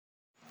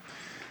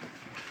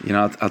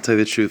I'll tell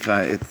you the truth.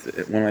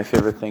 One of my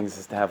favorite things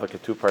is to have like a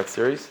two-part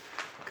series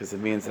because it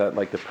means that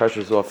like the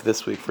pressure's off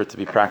this week for it to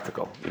be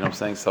practical. You know what I'm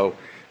saying? So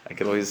I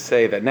could always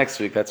say that next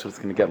week that's what's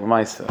going to get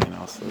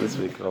Lamaisa. So this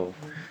week all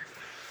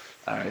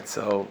right.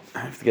 So I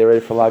have to get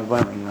ready for Lag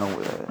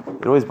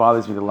B'Omer. It always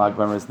bothers me that Lag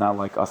B'Omer is not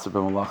like Asr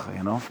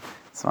B'Malacha.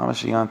 It's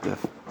Mamash Yantif.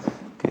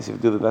 Okay, so we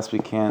do the best we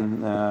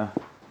can.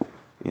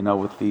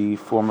 With the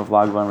form of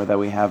Lag B'Omer that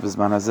we have is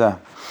Zman Hazeh.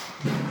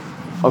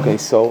 Okay,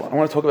 so I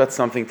want to talk about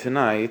something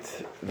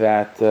tonight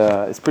that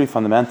is pretty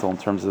fundamental in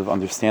terms of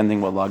understanding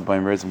what Lag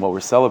B'Omer is and what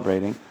we're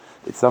celebrating.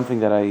 It's something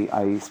that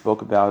I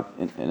spoke about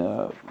in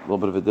a little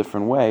bit of a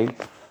different way.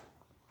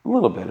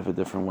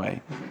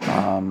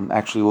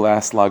 Actually,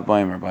 last Lag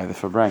B'Omer by the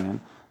Farbrengen.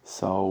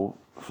 So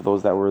for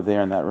those that were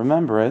there and that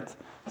remember it,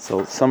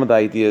 so some of the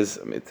ideas,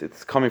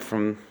 it's coming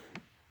from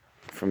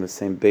the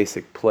same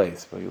basic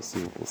place, but we'll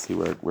see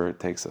where it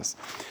takes us.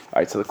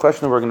 All right, so the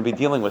question that we're going to be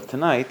dealing with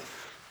tonight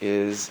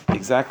is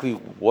exactly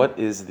what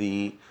is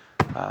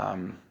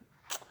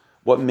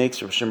what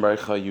makes Rav Shimon Bar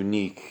Yochai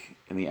unique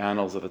in the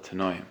annals of the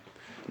Tanoim.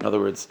 In other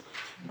words,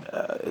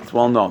 it's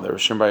well known that Rav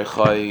Shimon Bar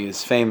Yochai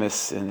is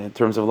famous in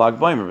terms of Lag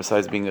B'Omer,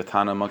 besides being a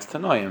Tana amongst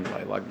Tanoim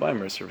by Lag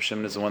B'Omer. So Rav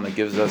Shimon is the one that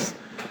gives us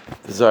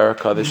the Zohar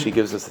Kadosh. He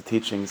gives us the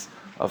teachings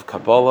of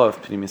Kabbalah, of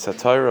Pnimis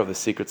HaTorah, of the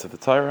secrets of the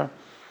Torah.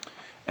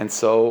 And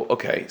so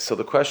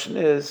the question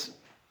is,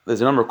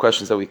 there's a number of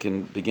questions that we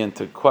can begin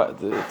to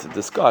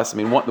discuss. I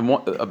mean,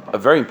 a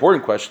very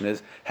important question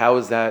is, how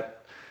is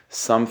that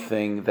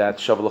something that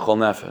Shavah L'Chol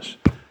Nefesh?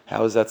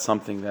 How is that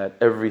something that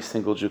every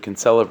single Jew can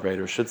celebrate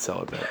or should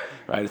celebrate?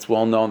 Right? It's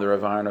well known, the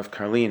Rav Aaron of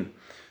Karlin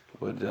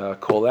would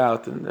call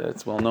out, and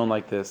it's well known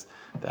like this,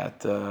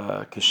 that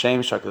Kishem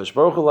Shakadosh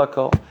Baruch Hu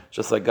Lakol,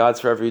 just like God's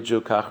for every Jew,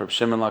 Kach Rav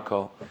Shimon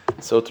Lakol,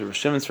 so to Rav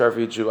Shimon's for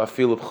every Jew,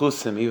 Afilu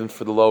B'chusim, even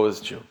for the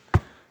lowest Jew.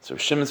 So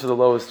Rav Shimon's for the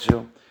lowest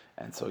Jew.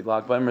 And so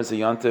Lag B'Omer is a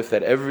yontif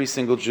that every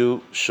single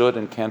Jew should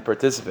and can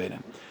participate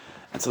in.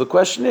 And so the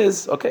question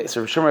is, so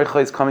Rav Shimon Bar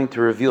Yochai is coming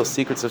to reveal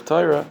secrets of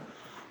Torah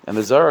and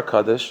the Zohar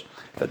Kadosh.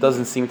 That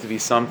doesn't seem to be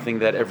something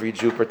that every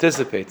Jew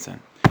participates in.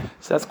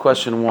 So that's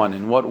question one.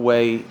 In what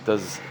way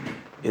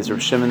is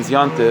Rav Shimon's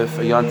yontif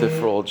a yontif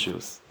for all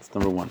Jews? That's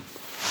number one.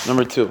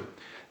 Number two,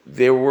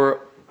 there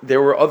were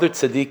other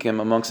tzaddikim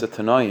amongst the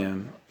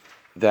Tanoim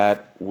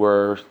that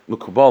were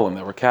Mekubalim,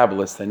 that were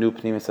Kabbalists, that knew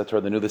Pnimis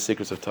HaTorah, that knew the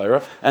secrets of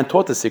Torah, and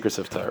taught the secrets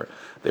of Torah.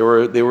 They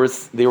were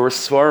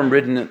Svarim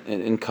written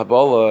in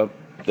Kabbalah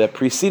that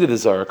preceded the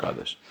Zohar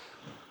Kadosh.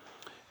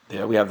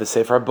 There we have the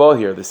Sefer Bo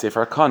here, the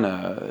Sefer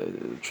Kana.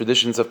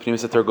 Traditions of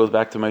Pnimis HaTorah goes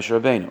back to Moshe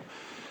Rabbeinu.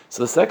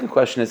 So the second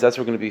question is, that's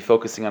what we're going to be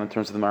focusing on in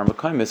terms of the Mar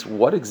Makayim, is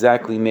what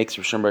exactly makes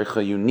Rav Shimon Bar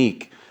Yochai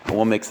unique, and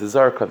what makes the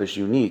Zohar Kadosh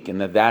unique, and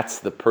that's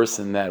the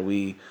person that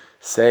we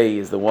say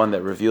is the one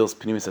that reveals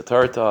Pnimis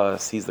HaTorah to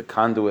us. He's the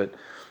conduit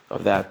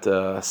of that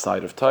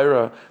side of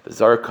Torah. The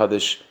Zohar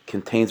Kadosh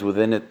contains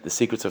within it the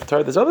secrets of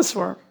Torah. There's other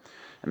Svarim,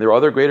 and there are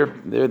other greater.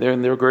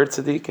 They're great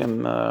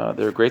tzaddikim.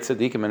 They're great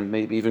tzaddikim, and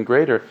maybe even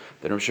greater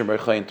than Rav Shimon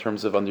Bar Yochai in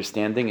terms of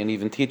understanding and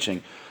even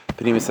teaching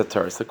Pnimis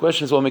HaTorah. So the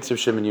question is, what makes Rav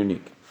Shimon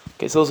unique?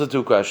 Okay, so those are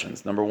two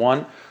questions. Number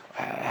one,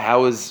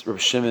 how is Rav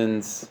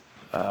Shimon's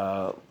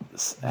Torah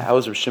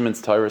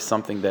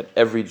something that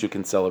every Jew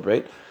can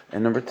celebrate?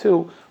 And number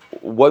two,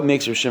 what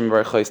makes Rav Shimon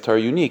Bar Yochai's Torah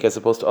unique as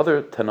opposed to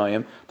other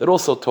Tanoim that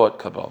also taught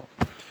Kabbalah?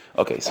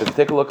 Okay, so if you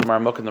take a look at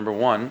Maramukah number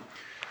one,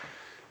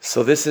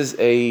 so this is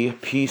a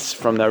piece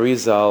from the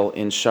Arizal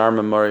in Shar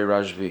Memori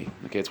Rajvi.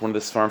 Okay, it's one of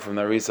the Svarim from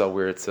the Arizal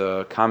where it's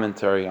a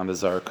commentary on the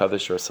Zohar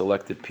Kadosh or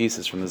selected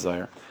pieces from the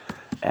Zohar.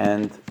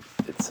 And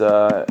it's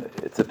a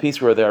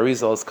piece where the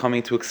Arizal is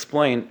coming to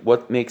explain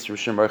what makes Rav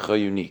Shimon Bar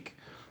Yochai unique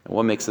and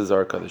what makes the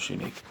Zohar Kadosh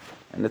unique.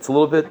 And it's a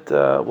little bit,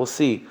 we'll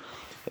see,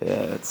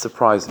 it's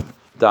surprising.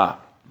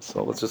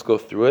 So let's just go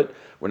through it.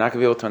 We're not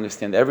going to be able to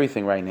understand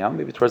everything right now.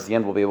 Maybe towards the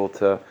end we'll be able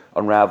to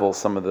unravel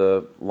some of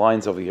the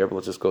lines over here, but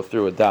let's just go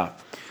through it.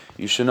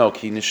 You should know,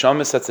 ki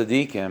neshamas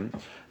tzaddikim,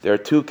 there are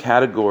two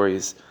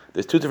categories.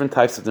 There's two different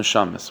types of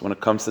neshamas when it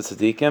comes to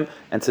tzaddikim,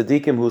 and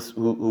tzaddikim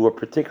who are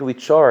particularly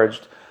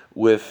charged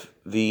with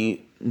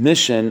the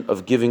mission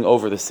of giving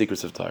over the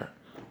secrets of Torah.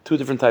 Two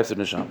different types of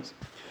neshamas.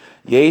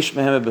 Yesh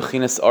mehem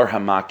bechinas ar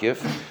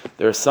hamakif.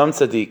 There are some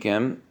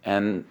tzaddikim,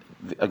 and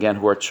again,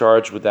 who are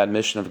charged with that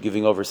mission of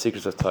giving over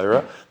secrets of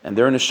Torah, and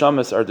their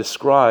neshamas are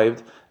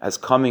described as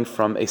coming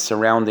from a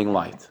surrounding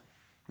light.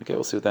 Okay,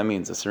 we'll see what that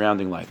means, a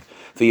surrounding light.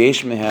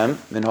 V'yesh mehem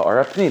min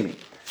ha'ara pnimi.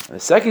 The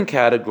second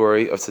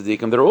category of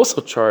tzaddikim that are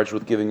also charged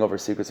with giving over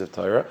secrets of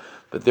Torah,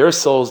 but their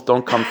souls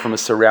don't come from a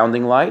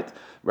surrounding light,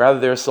 rather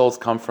their souls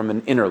come from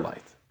an inner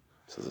light.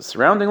 So there's a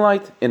surrounding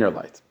light, inner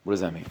light. What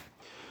does that mean?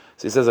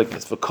 So he says like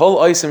this: V'kol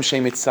oisim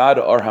shemitzad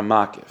ar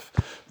hamakif.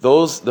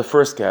 Those, the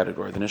first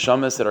category, the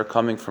neshamas that are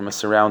coming from a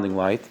surrounding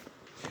light.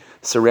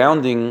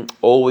 Surrounding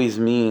always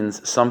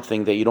means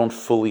something that you don't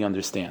fully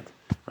understand,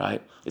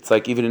 right? It's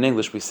like even in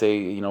English we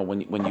say,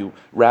 when you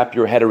wrap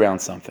your head around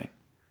something.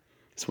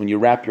 So when you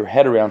wrap your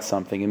head around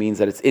something, it means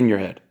that it's in your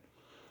head.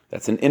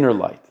 That's an inner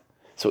light.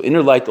 So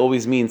inner light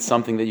always means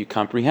something that you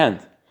comprehend.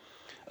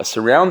 A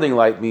surrounding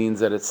light means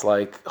that it's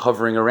like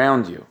hovering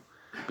around you.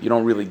 But you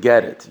don't really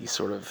get it. It's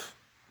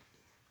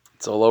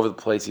all over the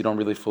place. You don't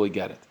really fully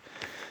get it.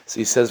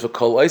 So he says,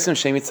 "V'kol oisem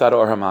shemitzad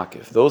or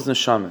hamakif." Those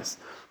neshamas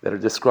that are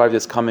described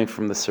as coming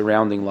from the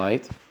surrounding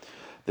light,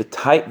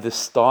 the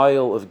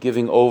style of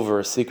giving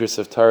over secrets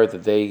of Torah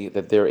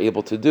that they're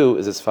able to do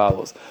is as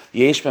follows: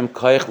 Yesh bem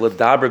koach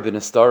ledaber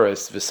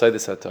b'nestaros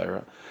v'seides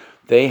haTorah.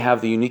 They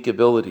have the unique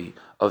ability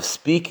of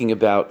speaking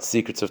about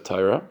secrets of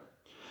Torah,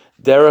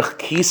 derech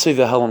kisui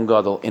v'helam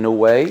gadol, in a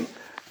way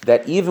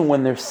that even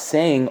when they're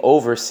saying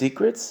over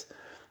secrets,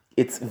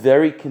 it's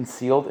very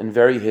concealed and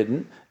very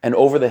hidden, and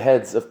over the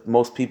heads of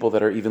most people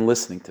that are even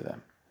listening to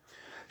them.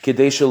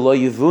 These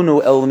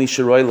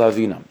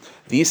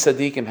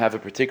tzaddikim have a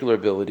particular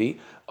ability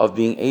of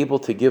being able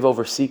to give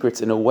over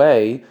secrets in a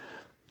way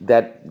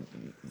that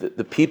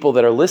the people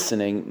that are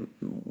listening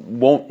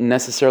won't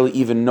necessarily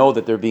even know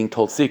that they're being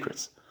told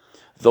secrets.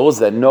 Those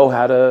that know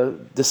how to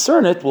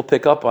discern it will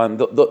pick up on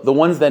the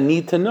ones that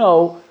need to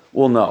know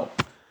will know.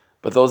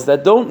 But those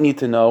that don't need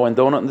to know and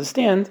don't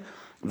understand,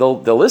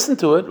 they'll listen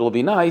to it. It'll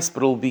be nice,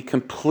 but they'll be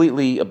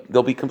completely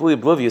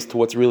oblivious to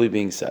what's really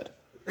being said.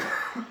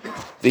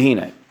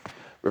 V'hinei.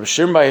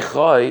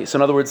 So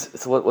in other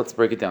words, let's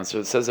break it down. So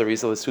it says there are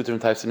two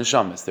different types of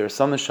neshamas. There are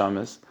some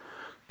neshamas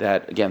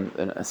that, again,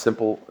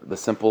 the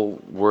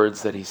simple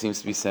words that he seems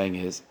to be saying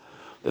is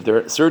that there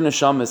are certain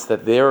neshamas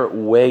that their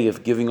way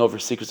of giving over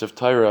secrets of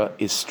Torah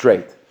is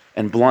straight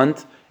and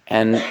blunt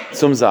and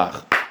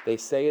tzumzach. They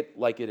say it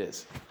like it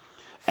is.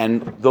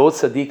 And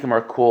those tzaddikim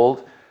are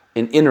called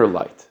an inner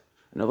light.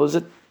 In other words,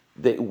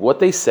 what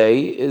they say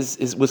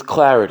is with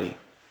clarity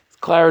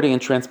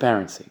and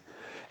transparency.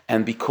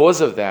 And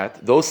because of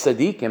that, those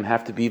tzaddikim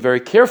have to be very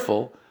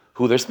careful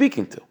who they're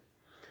speaking to,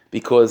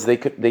 because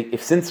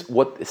since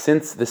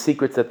the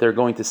secrets that they're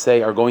going to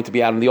say are going to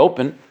be out in the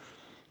open,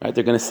 right?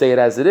 They're going to say it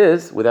as it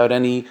is, without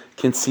any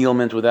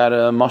concealment, without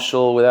a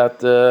mushal,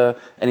 without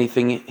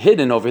anything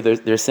hidden over there.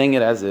 They're saying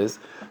it as is,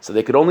 so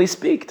they could only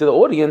speak to the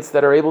audience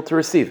that are able to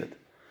receive it.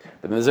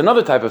 But then there's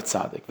another type of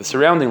tzaddik, the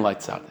surrounding light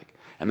tzaddik.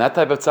 And that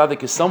type of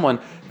tzaddik is someone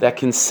that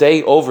can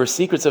say over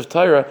secrets of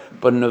Torah,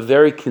 but in a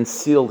very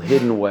concealed,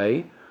 hidden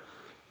way,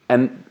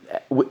 and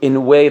in a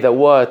way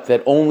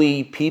that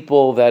only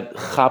people that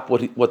chap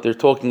what they're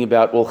talking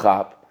about will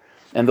chap,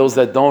 and those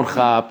that don't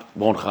chap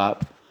won't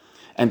chap.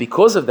 And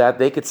because of that,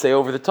 they could say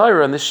over the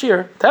Torah and the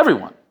shir to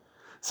everyone.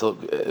 So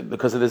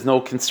because there's no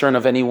concern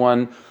of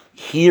anyone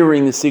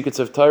hearing the secrets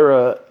of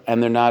Torah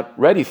and they're not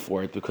ready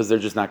for it, because they're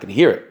just not going to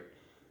hear it.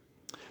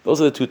 Those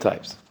are the two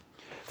types.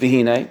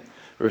 V'hinei,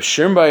 Rav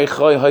Shimon bar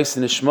Yochai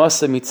ha'isen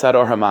nishmasa mitzad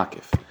or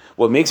hamakif.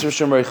 What makes Rav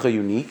Shimon bar Yochai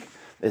unique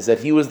is that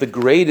he was the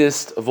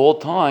greatest of all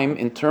time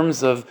in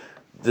terms of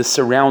the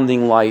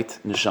surrounding light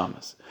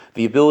neshamas.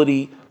 The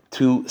ability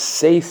to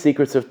say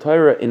secrets of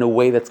Torah in a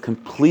way that's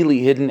completely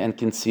hidden and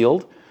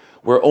concealed,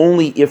 where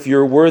only if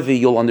you're worthy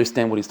you'll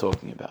understand what he's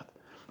talking about.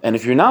 And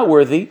if you're not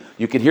worthy,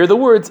 you could hear the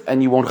words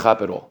and you won't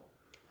chap at all.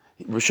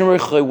 Rav Shimon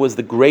bar Yochai was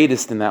the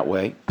greatest in that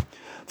way.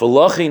 And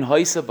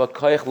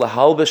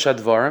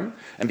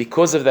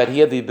because of that, he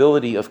had the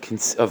ability of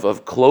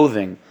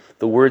clothing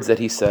the words that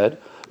he said,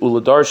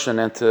 uladarshan,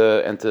 and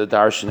to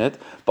darshan it,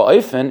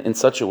 ba'ofen, in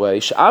such a way,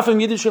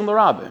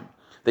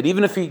 that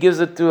even if he gives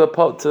it to the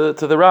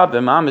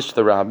rabbim, amish to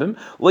the rabbim,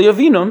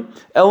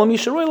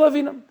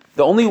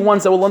 the only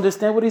ones that will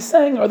understand what he's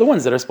saying are the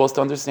ones that are supposed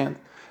to understand.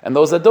 And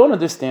those that don't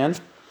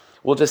understand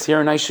will just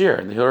hear a nice shir,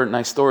 and hear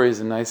nice stories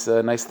and nice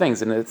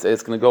things, and it's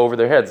going to go over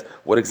their heads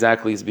what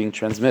exactly is being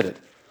transmitted.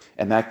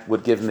 And that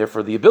would give him,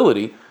 therefore, the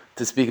ability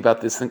to speak about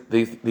these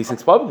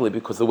things publicly,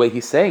 because the way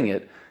he's saying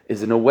it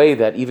is in a way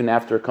that even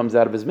after it comes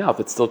out of his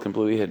mouth, it's still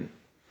completely hidden.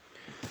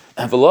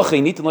 And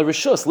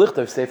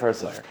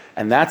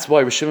that's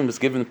why Rav Shimon was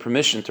given the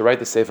permission to write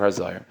the Sefer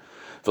HaZayir,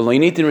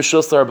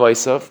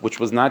 which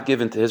was not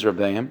given to his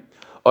Rebbeim,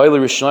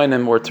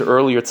 or to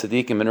earlier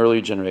tzaddikim and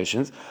earlier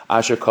generations,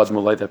 Asher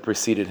Kadmulai that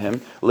preceded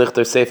him,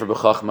 Lichter Sefer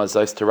b'Chachma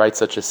Zayis, to write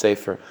such a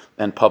Sefer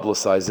and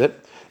publicize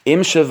it.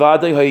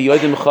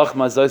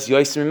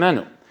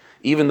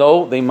 Even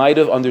though they might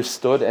have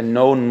understood and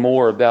known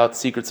more about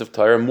secrets of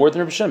Torah, more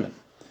than Rav Shimon.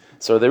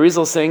 So the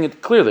Rizal is saying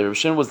it clearly. Rav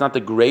Shimon was not the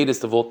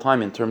greatest of all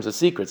time in terms of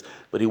secrets,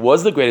 but he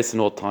was the greatest in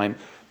all time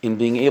in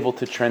being able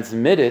to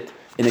transmit it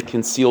in a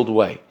concealed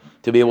way,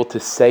 to be able to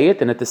say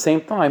it, and at the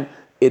same time,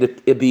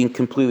 it being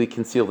completely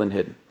concealed and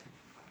hidden.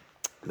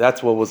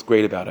 That's what was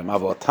great about him.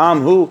 But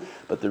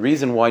the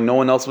reason why no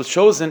one else was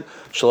chosen,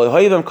 no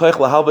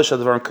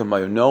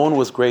one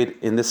was great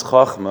in this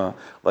chachma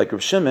like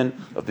Rav Shimon,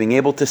 of being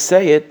able to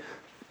say it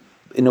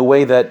in a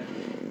way that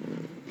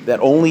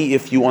only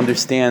if you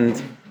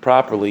understand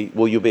properly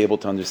will you be able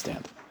to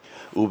understand.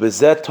 And with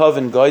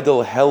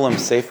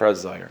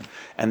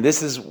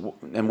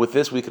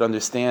this we could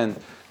understand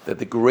that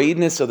the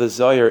greatness of the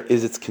Zayir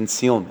is its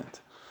concealment.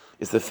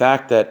 Is the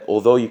fact that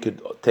although you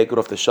could take it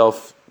off the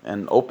shelf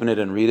and open it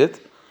and read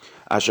it,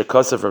 Asher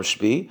Kasav Rav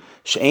Shbi,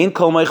 She'ein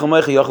Kol Meichel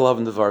Meichel Yachal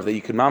Havin Devar, that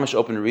you could mamish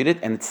open and read it,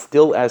 and it's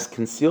still as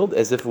concealed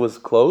as if it was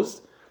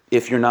closed.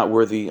 if you're not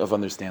worthy of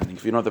understanding.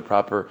 If you don't have the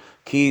proper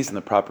keys and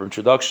the proper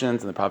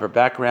introductions and the proper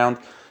background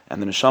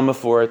and the neshama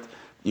for it,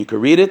 you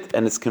can read it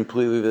and it's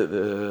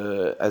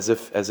completely as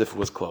if it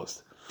was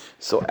closed.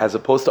 So as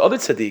opposed to other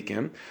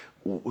tzaddikim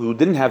who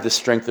didn't have the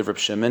strength of Reb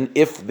Shimon,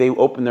 if they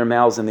opened their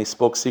mouths and they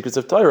spoke secrets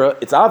of Torah,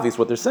 it's obvious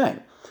what they're saying.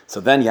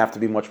 So then you have to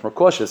be much more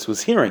cautious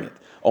who's hearing it.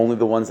 Only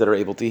the ones that are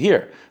able to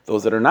hear.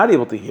 Those that are not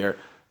able to hear,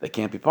 they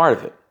can't be part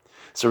of it.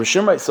 So Reb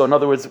Shimon, so in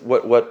other words,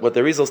 what the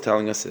Arizal is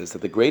telling us is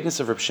that the greatness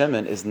of Reb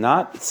Shimon is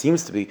not, it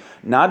seems to be,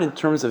 not in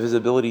terms of his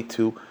ability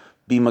to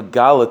be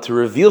Megala, to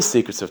reveal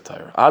secrets of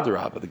Torah.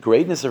 Adarabah, the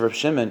greatness of Reb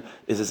Shimon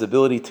is his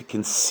ability to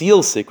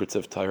conceal secrets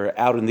of Torah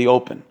out in the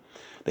open.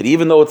 That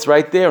even though it's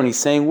right there and he's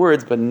saying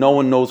words, but no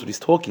one knows what he's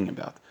talking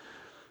about.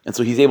 And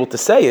so he's able to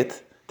say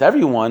it to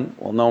everyone,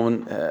 well, no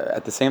one,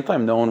 at the same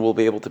time, no one will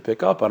be able to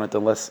pick up on it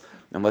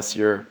unless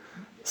you're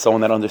someone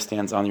that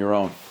understands on your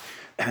own.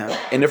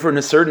 And if in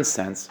a certain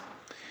sense,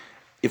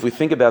 if we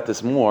think about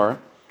this more,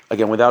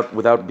 again,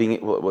 without being,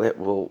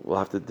 we'll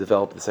have to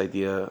develop this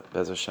idea,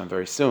 Bez Hashem,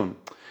 very soon.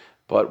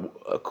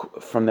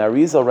 But from the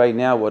Arizal right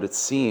now, what it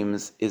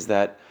seems is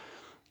that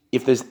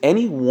if there's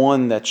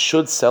anyone that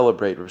should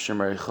celebrate Rosh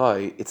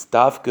Hashanah, it's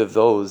Davka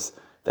those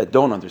that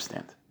don't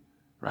understand,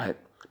 right?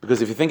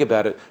 Because if you think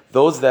about it,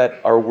 those that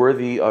are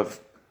worthy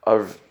of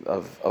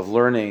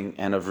learning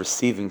and of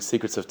receiving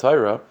secrets of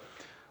Torah,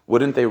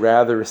 wouldn't they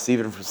rather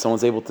receive it from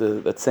someone's able to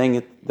that's saying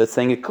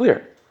it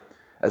clear,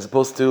 as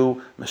opposed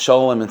to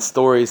mashalim and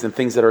stories and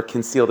things that are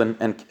concealed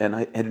and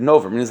hidden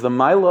over? I mean, is the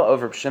Maila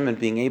of Reb Shimon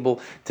being able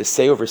to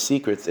say over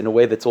secrets in a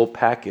way that's all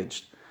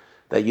packaged,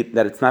 that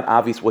it's not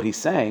obvious what he's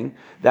saying,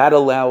 that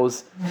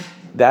allows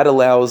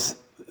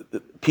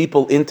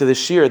people into the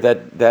shir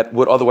that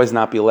would otherwise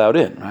not be allowed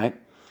in, right?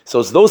 So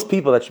it's those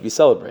people that should be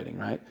celebrating,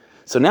 right?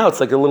 So now it's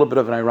like a little bit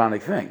of an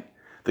ironic thing.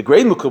 The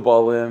great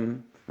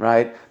Mukubalim,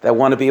 right, that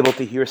want to be able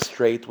to hear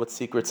straight what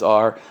secrets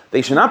are,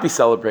 they should not be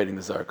celebrating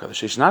the Zohar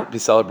Kodesh. They should not be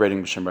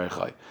celebrating B'Shem Bar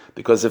Yochai.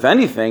 Because if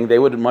anything, they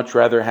would much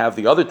rather have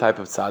the other type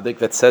of tzaddik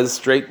that says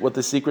straight what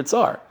the secrets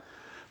are.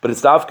 But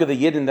it's Davka the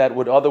Yidden that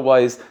would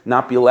otherwise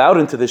not be allowed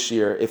into the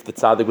shir if the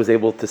tzaddik was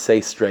able to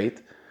say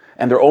straight.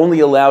 And they're only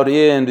allowed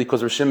in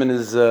because Rosh Shimon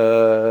is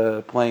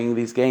playing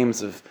these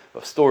games of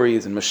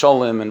stories and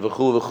mashalim and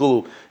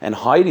v'chulu and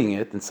hiding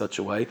it in such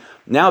a way.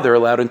 Now they're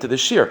allowed into the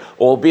shir,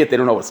 albeit they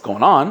don't know what's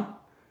going on,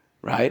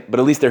 right? But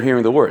at least they're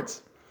hearing the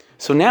words.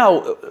 So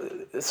now,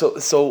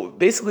 so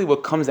basically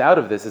what comes out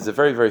of this is a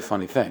very, very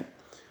funny thing.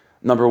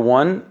 Number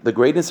one, the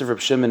greatness of Reb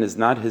Shimon is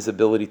not his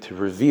ability to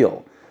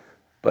reveal,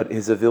 but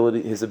his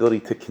ability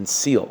to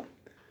conceal.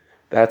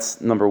 That's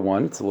number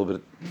one. It's a little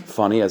bit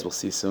funny, as we'll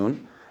see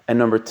soon. And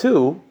number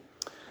two,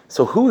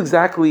 so who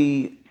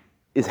exactly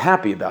is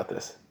happy about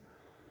this?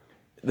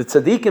 The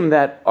tzaddikim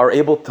that are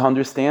able to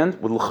understand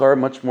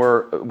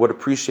would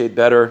appreciate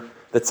better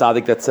the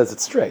tzaddik that says it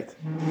straight.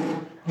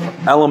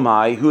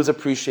 Elamai, who's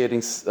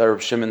appreciating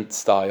Reb Shimon's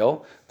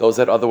style, those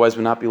that otherwise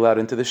would not be allowed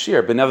into the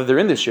shir. But now that they're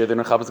in the shir, they're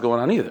not chabaz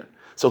going on either.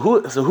 So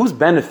who's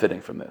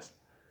benefiting from this?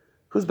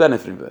 Who's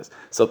benefiting from this?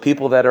 So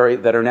people that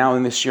are now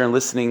in this year and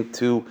listening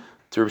to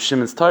Reb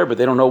Shimon's Torah, but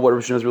they don't know what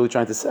Reb Shimon is really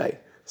trying to say.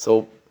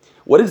 So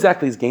what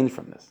exactly is gained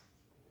from this?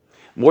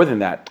 More than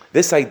that,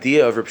 this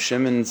idea of Reb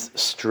Shimon's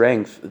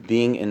strength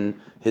being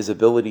in his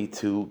ability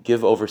to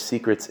give over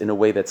secrets in a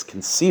way that's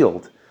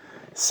concealed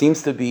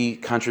seems to be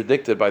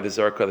contradicted by the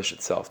Zohar Kodesh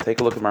itself. Take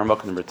a look at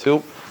Marmuk number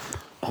 2.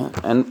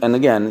 And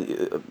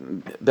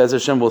again, Bez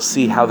Hashem will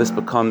see how this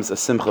becomes a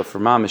simcha for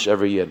Mamish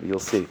every year. You'll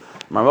see.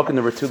 Marmuk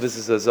number 2, this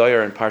is a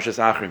Zohar in Parshas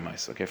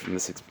Achrimais, okay, from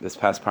this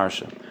past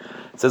Parsha.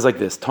 It says like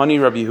this, Tani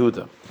Rabbi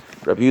Yehuda.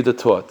 Rabbi Yehuda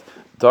taught.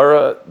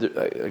 Dara,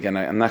 again,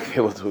 I'm not going to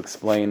be able to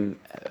explain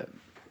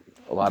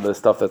a lot of the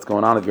stuff that's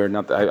going on. If you're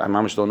not, I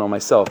Mamish don't know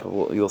myself,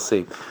 but you'll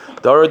see.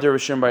 Dara de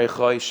Rishim Bar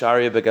Yochai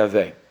Sharia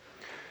Begaveh.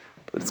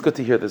 But it's good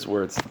to hear these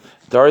words.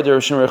 Dara de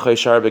Rishim Bar Yochai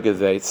Sharia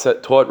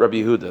Begaveh taught Rabbi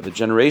Yehuda, the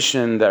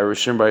generation that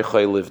Rishim Bar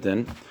Yochai lived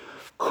in,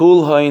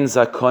 Kul Hain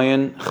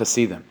Zakoyin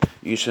Chasidim.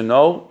 You should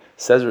know,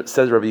 says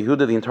Rabbi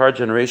Yehuda, the entire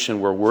generation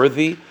were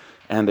worthy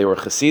and they were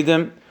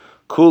Chasidim.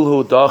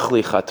 Kulhu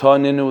Dachli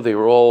Chataninu, they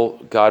were all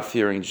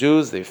God-fearing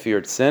Jews, they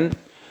feared sin.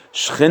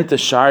 Shchinta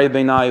Shari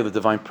Beinai, the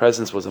divine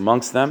presence was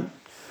amongst them.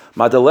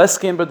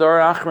 Madaleskin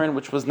Badar Achrin,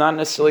 which was not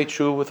necessarily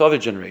true with other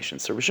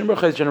generations. So Rishim Bar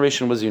Yochai's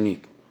generation was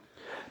unique.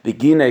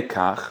 Begine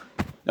Kach.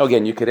 Now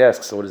again, you could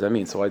ask, so what does that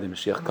mean? So why did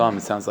Mashiach come?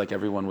 It sounds like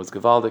everyone was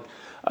Gavaldik.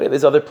 Okay,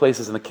 there's other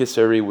places in the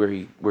Kisari where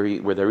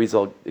the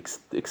Arizal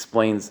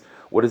explains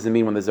what does it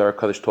mean when the Zohar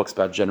Kodesh talks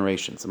about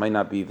generations. It might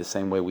not be the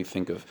same way we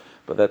think of,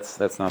 but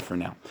that's not for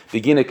now.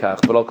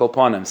 Beginekach, but I'll call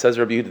upon him. Says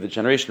Rabbi Yehuda, the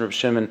generation of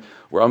Shimon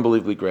were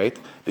unbelievably great.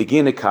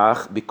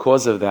 Beginekach,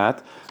 because of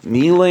that,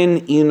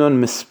 Milen Inon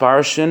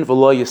Misparshin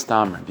V'lo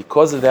Yistamer.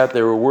 Because of that,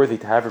 they were worthy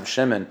to have Rabbi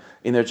Shimon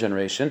in their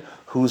generation,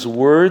 whose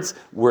words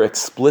were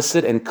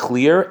explicit and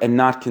clear and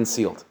not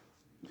concealed.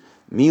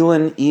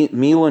 Milan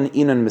Inon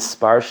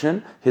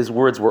Misparshin, his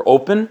words were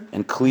open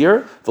and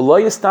clear, V'lo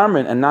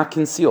Yistamer, and not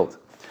concealed.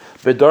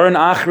 V'daran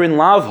achrin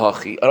lav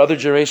hachi. At other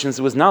generations,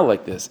 it was not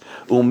like this.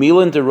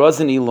 Umilan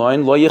derazin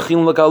iloin lo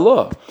yechilin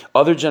l'galo.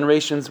 Other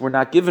generations were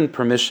not given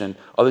permission.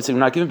 Others were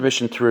not given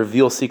permission to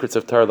reveal secrets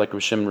of Torah like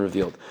Reb Shimon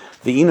revealed.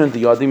 The inon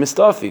the yadi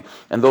mistafi,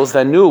 and those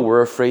that knew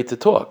were afraid to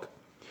talk.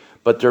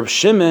 But Reb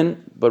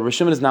Shimon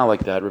is not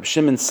like that. Reb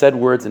Shimon said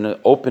words in an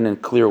open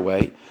and clear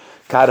way.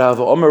 When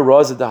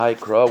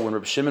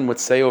Reb Shimon would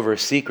say over a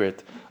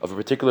secret of a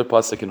particular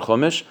pasuk in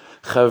Chumash,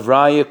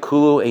 Chavraya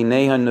kulu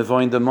eineha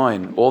nevoin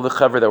damoin. All the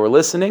chavra that were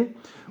listening,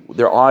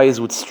 their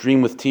eyes would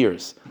stream with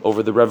tears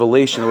over the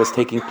revelation that was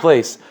taking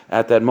place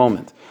at that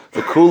moment.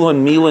 The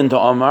kulon milan to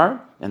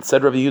Amar, and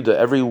said Rabbi Yehuda,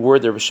 every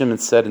word that Reb Shimon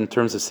said in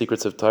terms of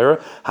secrets of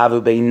Torah, have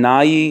a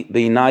beinayu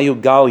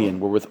galion,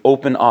 were with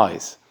open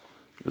eyes.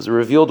 It was a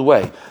revealed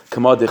way.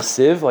 Kama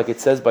dechsiv, like it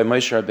says by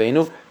Moshe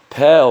Rabbeinu,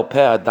 Pel pe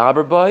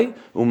adaber by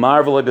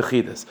umar v'loy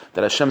b'chidas.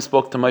 That Hashem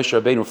spoke to Moshe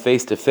Rabbeinu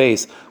face to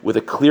face with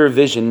a clear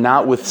vision,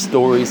 not with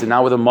stories and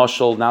not with a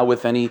mashal, not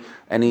with any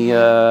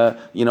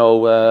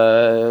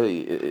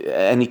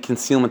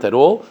concealment at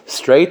all.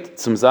 Straight,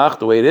 tzumzach,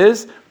 the way it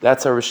is.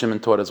 That's how Reb Shimon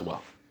taught as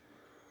well.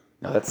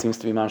 Now that seems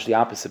to be much the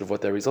opposite of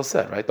what the Arizal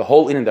said, right? The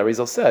whole inyan that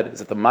Arizal said is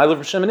that the mile of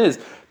Reb Shimon is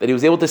that he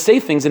was able to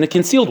say things in a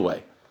concealed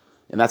way,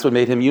 and that's what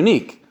made him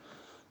unique.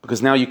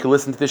 Because now you can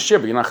listen to this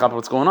shibur, you're not chapped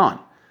what's going on.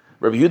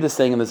 Rabbi Yehuda is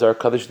saying in the Zohar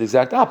Kadosh the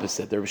exact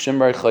opposite. The Reb Shimon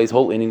Bar Yochai's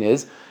whole inyan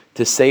is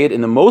to say it in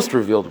the most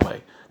revealed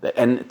way.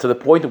 And to the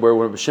point where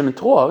when Reb Shimon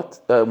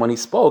taught, when he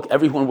spoke,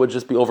 everyone would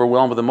just be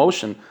overwhelmed with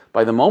emotion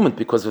by the moment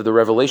because of the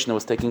revelation that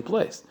was taking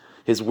place.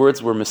 His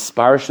words were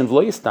misparish and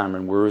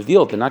v'lo were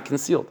revealed, they're not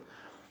concealed.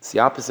 It's the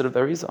opposite of the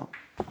Arizal.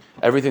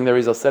 Everything the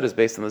Arizal said is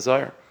based on the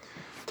Zohar.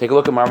 Take a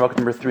look at Marmuk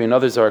number 3,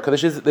 another Zohar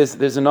Kadosh.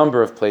 There's a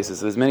number of places.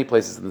 There's many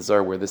places in the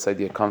Zohar where this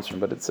idea comes from,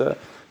 but it's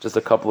just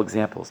a couple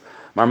examples.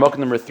 Marmuk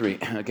number 3,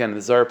 again,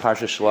 the Zohar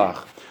Parsha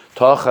Shlach.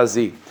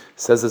 Ta'chazi,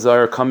 says the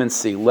Zohar, come and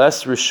see.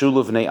 Les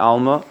Rishul V'nei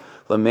Alma,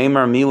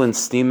 L'meimar Milan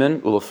Stimen,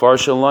 Ulafar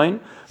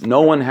Shalain.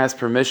 No one has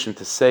permission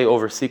to say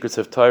over secrets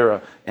of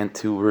Torah and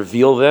to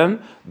reveal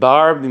them,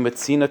 Bar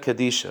B'metzina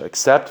Kadisha,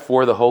 except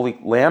for the holy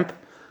lamp,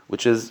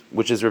 which is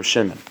Reb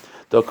Shimon.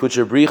 Do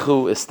Kucher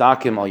Brichu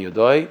Istakim Al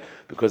Yodoi,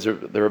 because the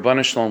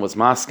Rabbanah Shalom was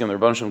maskim, the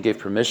Rabbanah Shalom gave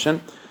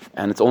permission,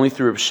 and it's only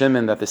through Reb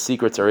Shimon that the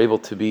secrets are able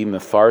to be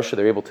mefarsha,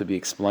 they're able to be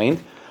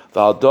explained.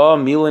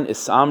 V'alda milan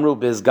isamru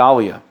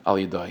bezgalia al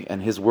yidai,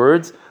 and his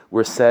words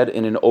were said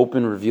in an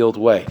open, revealed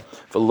way.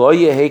 V'lo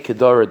yehei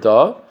kedar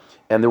da,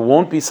 and there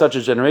won't be such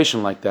a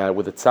generation like that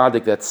with a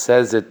tzaddik that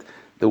says it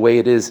the way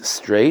it is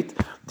straight.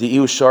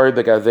 Di'iu shari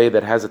begavei,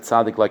 that has a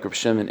tzaddik like Reb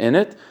Shimon in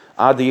it.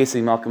 Ad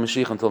yesi malka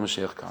Mashiach, until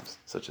Mashiach comes.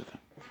 Such a thing.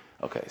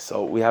 Okay,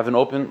 so we have an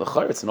open,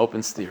 it's an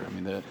open steer. I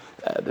mean,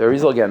 the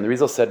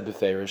Rizal said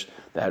b'ferish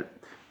that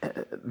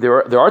there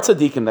are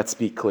tzaddikim that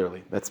speak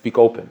clearly, that speak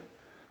open,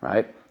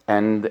 right?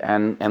 And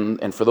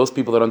for those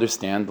people that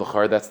understand,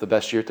 that's the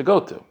best year to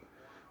go to.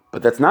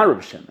 But that's not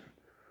Reb Shimon.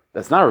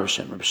 That's not Reb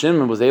Shimon. Reb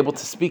Shimon was able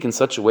to speak in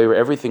such a way where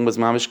everything was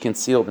mamish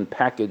concealed and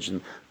packaged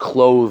and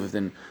clothed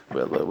and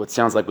what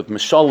sounds like with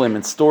mishalim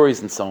and stories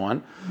and so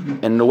on,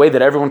 and in a way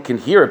that everyone can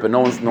hear it, but no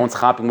one's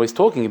chopping what he's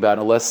talking about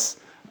unless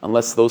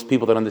those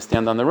people that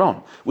understand on their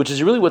own. Which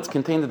is really what's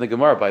contained in the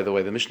Gemara, by the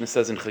way. The Mishnah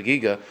says in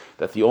Chagiga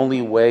that the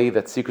only way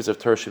that secrets of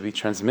Torah should be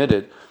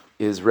transmitted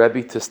is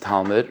Rebbe to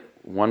Talmud,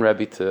 one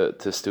Rebbe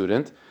to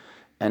student,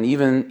 and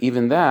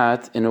even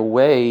that in a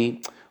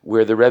way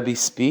where the Rebbe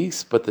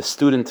speaks, but the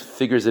student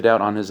figures it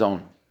out on his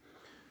own.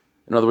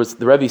 In other words,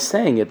 the Rebbe's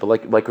saying it, but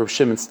like Rav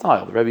Shimon's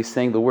style. The Rebbe's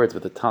saying the words,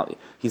 but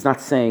he's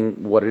not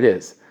saying what it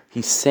is.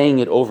 He's saying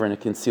it over in a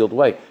concealed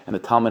way, and the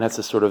Talmud has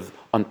to sort of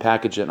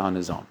unpackage it on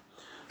his own.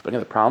 But again,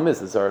 the problem is,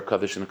 the Zohar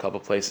Kadosh in a couple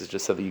of places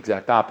just said the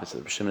exact opposite.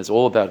 Rav Shimon is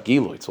all about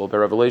Gilui, it's all about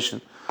revelation.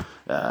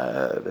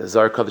 The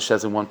Zohar Kadosh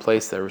says in one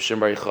place that Rav Shimon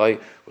Bar Yochai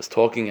was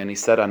talking, and he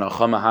said,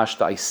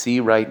 I see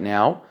right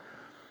now,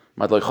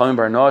 I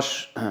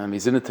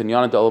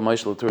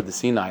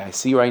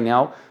see right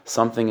now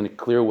something in a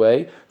clear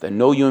way that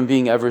no human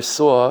being ever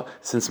saw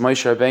since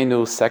Moshe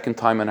Rabbeinu's second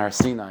time in Har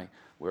Sinai,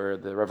 where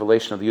the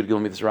revelation of the Yud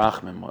Gilul Midas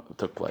Rachman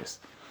took place.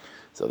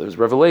 So there's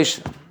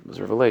revelation.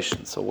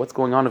 So what's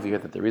going on over here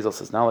that the Rizal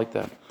says not like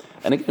that?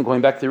 And again, going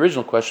back to the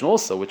original question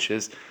also, which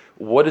is,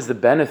 what is the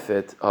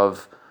benefit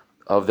of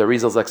the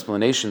Rizal's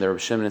explanation there,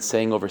 Rav Shimon is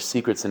saying over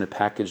secrets in a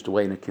packaged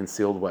way, in a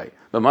concealed way?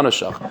 But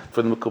Manashach,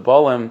 for the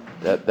Mekubalim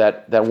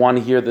that want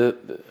to hear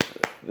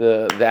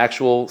the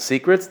actual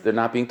secrets, they're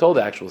not being told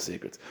the actual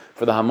secrets.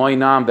 For the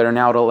Hamoinam that are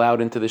now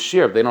allowed into the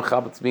Shir, they don't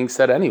have what's being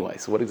said anyway.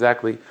 So what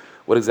exactly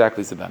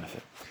is the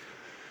benefit?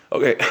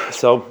 Okay,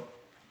 so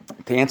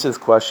to answer this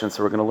question,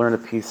 so we're going to learn a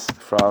piece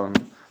from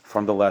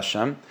the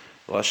Leshem.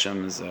 The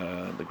Leshem is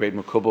the great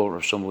Mekubal,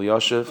 Rav Shlomo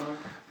Elyashiv,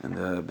 in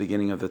the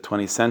beginning of the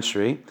 20th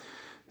century.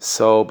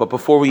 So, but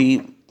before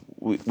we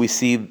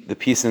see the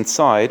piece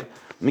inside,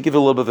 let me give a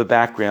little bit of a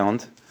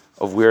background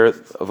of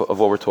what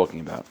we're talking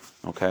about.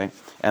 Okay,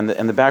 and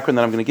the background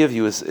that I'm going to give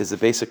you is a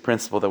basic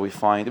principle that we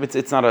find.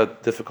 It's not a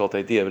difficult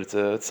idea, but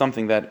it's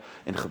something that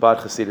in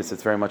Chabad Hasidus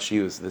it's very much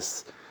used.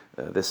 This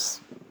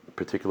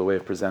particular way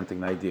of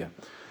presenting the idea.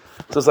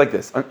 So it's like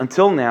this.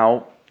 Until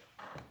now,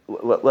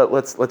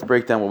 let's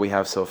break down what we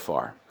have so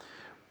far.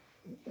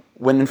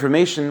 When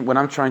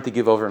I'm trying to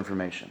give over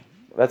information,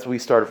 that's what we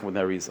started from with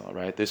Arizal,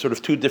 right? There's sort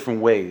of two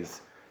different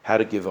ways how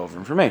to give over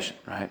information,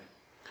 right?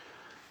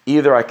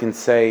 Either I can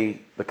say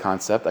the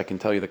concept, I can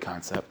tell you the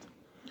concept,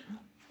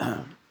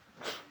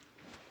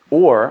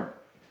 or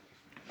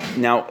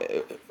now,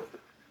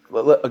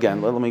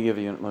 again, let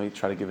me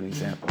try to give an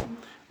example.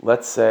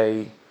 Let's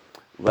say,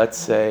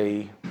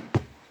 you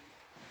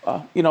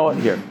know what?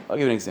 Here, I'll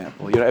give you an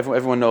example. You know,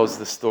 everyone knows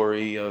the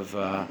story of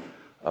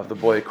the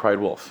boy who cried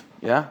wolf.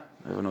 Yeah,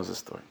 everyone knows the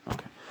story.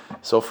 Okay,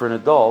 so for an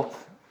adult,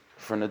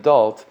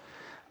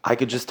 I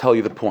could just tell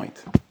you the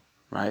point,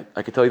 right?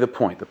 I could tell you the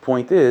point. The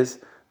point is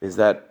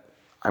that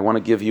I want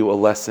to give you a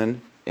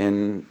lesson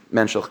in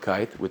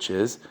Menschlichkeit, which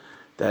is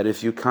that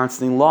if you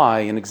constantly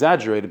lie and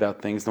exaggerate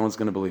about things, no one's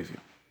going to believe you.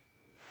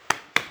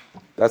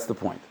 That's the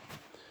point.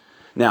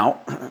 Now,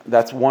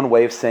 that's one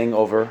way of saying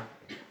over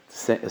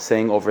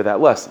that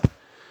lesson.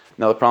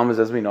 Now, the problem is,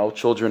 as we know,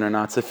 children are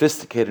not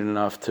sophisticated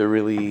enough to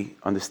really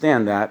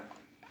understand that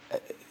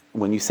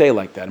when you say it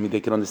like that. I mean,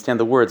 they can understand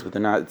the words, but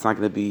they're not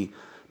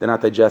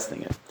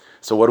digesting it.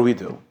 So what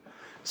do?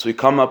 So we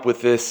come up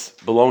with this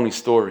baloney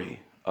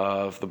story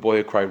of the boy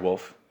who cried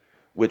wolf,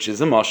 which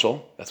is a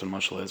mashal. That's what a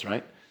mashal is,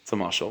 right? It's a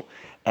mashal.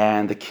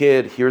 And the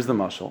kid hears the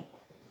mashal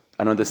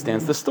and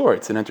understands the story.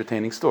 It's an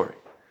entertaining story.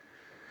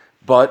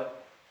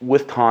 But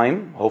with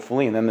time,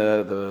 hopefully, and then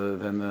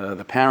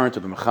the parent or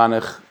the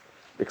mechanech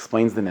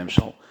explains the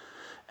nimshal.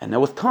 And now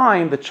with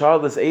time, the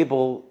child is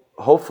able,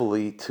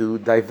 hopefully, to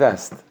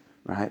divest,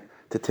 right?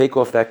 To take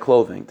off that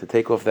clothing, to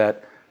take off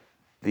that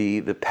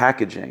the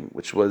packaging,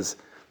 which was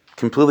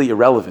completely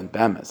irrelevant.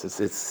 Bemis,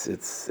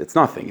 it's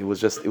nothing. It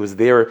was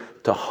there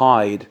to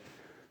hide,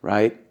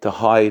 right? To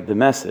hide the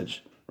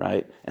message,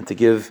 right? And to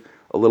give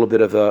a little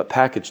bit of a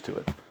package to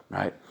it,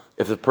 right?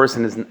 If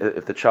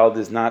the child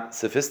is not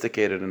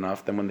sophisticated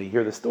enough, then when they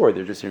hear the story,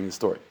 they're just hearing the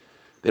story.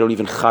 They don't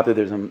even chat that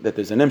there's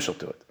an imshal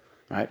to it,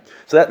 right?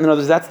 So that, in other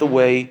words, that's the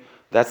way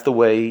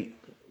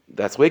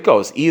it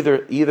goes.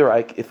 Either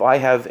if I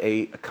have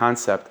a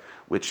concept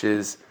which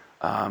is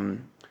a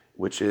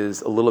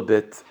little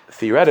bit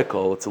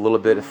theoretical, it's a little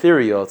bit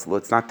ethereal,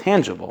 it's not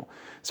tangible.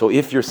 So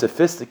if you're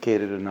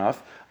sophisticated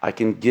enough, I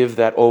can give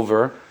that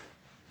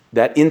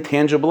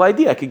intangible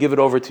idea, I could give it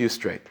over to you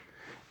straight.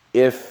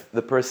 If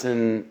the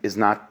person is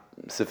not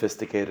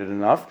sophisticated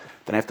enough,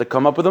 then I have to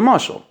come up with a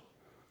mashal.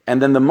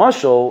 And then the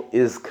mashal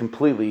is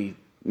completely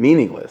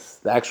meaningless.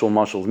 The actual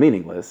mashal is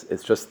meaningless.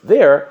 It's just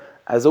there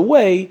as a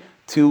way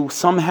to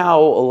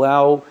somehow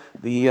allow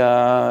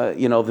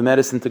the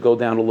medicine to go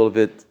down a little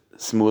bit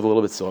smooth, a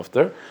little bit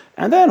softer.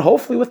 And then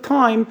hopefully with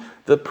time,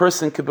 the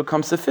person could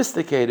become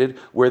sophisticated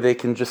where they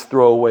can just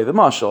throw away the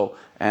mashal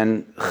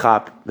and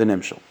chap the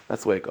nimshal.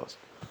 That's the way it goes.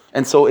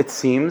 And so it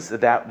seems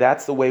that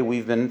that's the way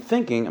we've been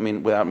thinking. I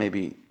mean, without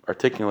maybe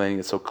articulating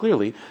it so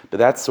clearly, but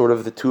that's sort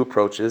of the two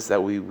approaches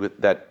that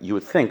you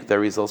would think the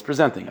Arizal is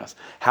presenting us.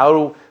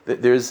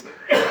 There's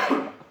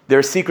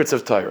secrets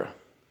of Torah.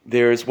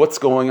 There's what's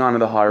going on in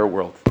the higher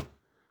world.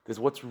 There's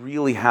what's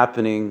really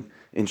happening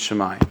in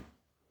Shemayim.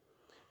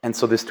 And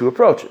so there's two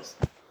approaches.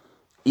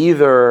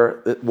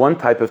 Either one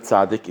type of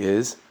tzaddik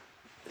is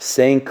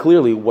saying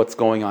clearly what's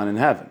going on in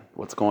heaven,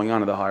 what's going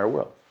on in the higher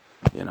world,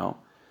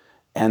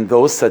 And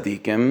those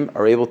tzaddikim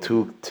are able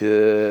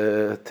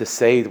to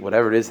say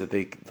whatever it is that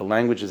the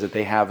languages that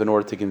they have in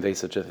order to convey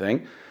such a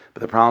thing.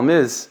 But the problem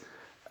is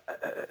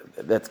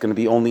that's going to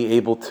be only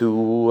able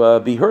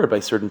to be heard by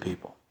certain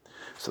people.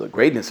 So the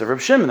greatness of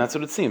Reb Shimon, that's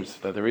what it seems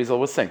that the Arizal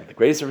was saying. The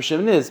greatness of Reb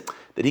Shimon is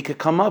that he could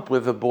come up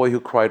with a boy who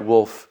cried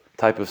wolf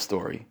type of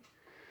story.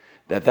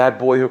 That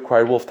boy who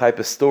cried wolf type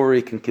of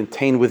story can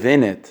contain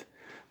within it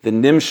the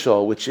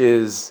nimshal, which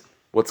is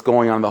what's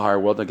going on in the higher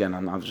world. Again,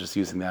 I'm just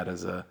using that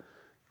as a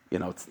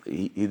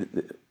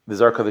the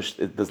Zohar Kodesh,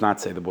 it does not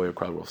say the boy who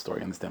cried wolf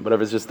story, understand? But if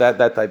it's just that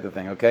type of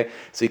thing, okay?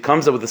 So he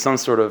comes up with some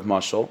sort of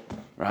mashal,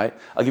 right?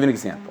 I'll give you an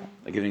example.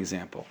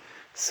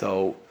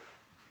 So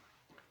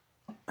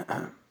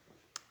the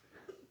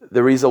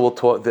Arizal will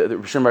talk. The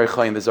Rishon Baruch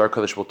Chai in the Zohar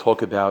Kodesh will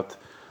talk about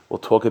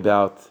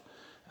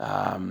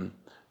the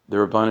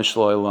Rabbanu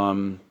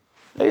Shalom.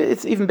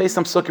 It's even based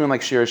on psukim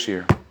like Shir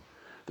Shir.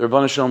 The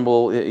Rabbanu Shalom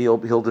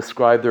he'll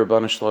describe the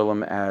Rabbanu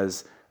Shalom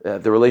as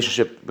the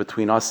relationship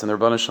between us and the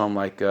Rabbanu Shalom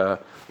like a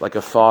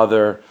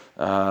father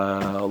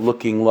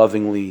looking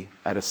lovingly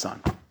at a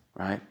son,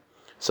 right?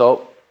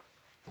 So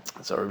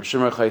Rabbi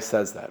Shimon Bar Yochai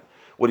says that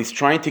what he's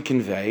trying to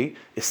convey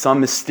is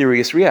some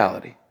mysterious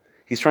reality.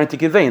 He's trying to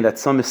convey in that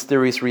some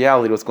mysterious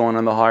reality, what's going on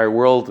in the higher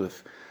world,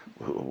 with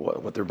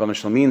what the Rabbanu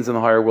Shalom means in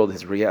the higher world,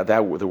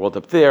 the world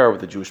up there, what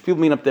the Jewish people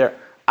mean up there.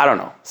 I don't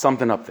know,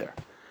 something up there.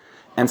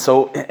 And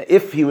so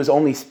if he was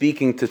only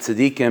speaking to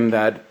tzaddikim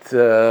that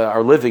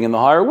are living in the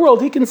higher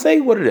world, he can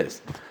say what it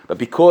is. But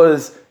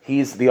because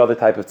he's the other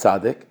type of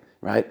tzaddik,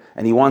 right,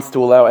 and he wants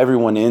to allow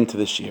everyone into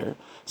the shir,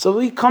 so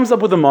he comes up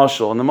with a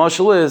mashal, and the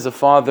mashal is a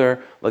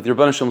father, like the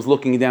Rabbanu Shalom is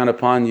looking down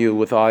upon you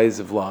with eyes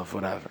of love,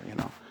 whatever,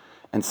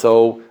 And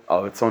so,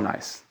 it's so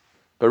nice.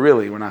 but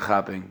really we're not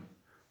chapping.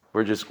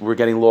 We're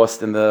getting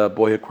lost in the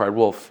boy who cried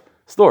wolf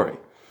story.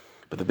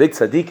 But the big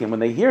tzaddikim, when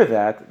they hear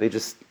that, they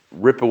just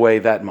rip away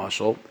that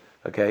mashal,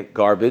 okay,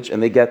 garbage,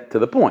 and they get to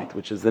the point,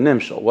 which is the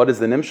nimshal. What is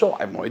the nimshal? I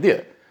have no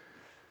idea.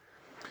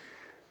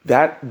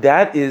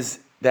 That is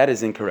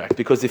incorrect,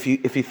 because if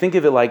you think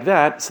of it like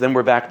that, so then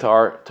we're back to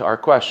our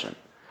question.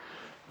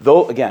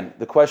 Though again,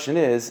 the question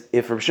is,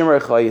 if Rav Shimon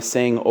Bar Yochai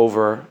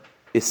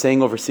is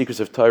saying over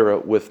secrets of Torah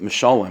with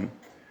mishalim,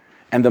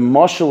 and the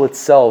mashal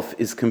itself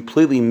is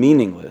completely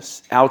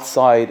meaningless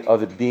outside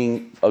of it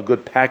being a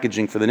good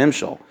packaging for the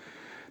nimshal,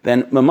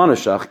 then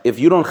mamanashach, if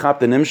you don't chap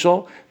the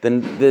nimshal,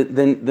 then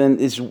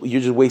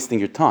you're just wasting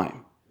your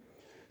time.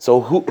 So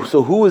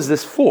who is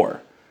this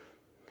for?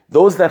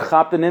 Those that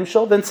chap the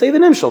nimshal, then say the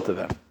nimshal to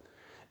them.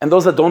 And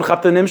those that don't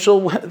chap the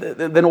nimshal,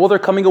 then all they're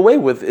coming away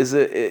with is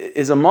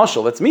a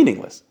mashal that's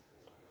meaningless.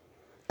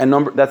 And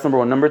that's number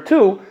one. Number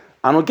two,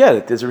 I don't get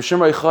it. Is Rav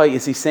Shimon Bar Yochai,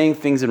 is he saying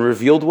things in a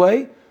revealed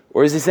way,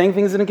 or is he saying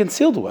things in a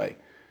concealed way?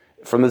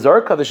 From the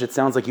Zohar Kadosh, it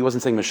sounds like he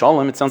wasn't saying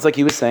mishalim. It sounds like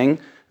he was saying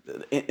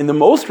in the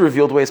most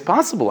revealed way as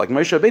possible, like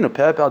Moshe Rabbeinu,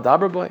 Peh Peh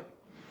Daber Boy.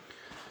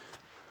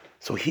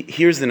 So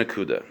here's the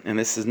nakuda, and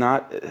this is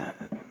not.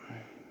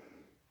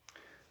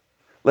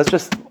 Let's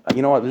just,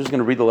 you know what? We're just going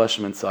to read the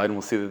leshem inside, and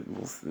we'll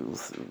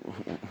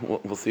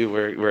see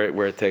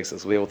where it takes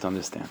us. We'll be able to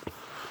understand.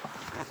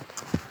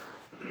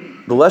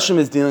 The leshem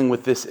is dealing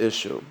with this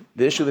issue.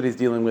 The issue that he's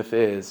dealing with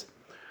is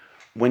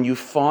when you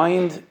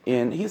find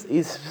he's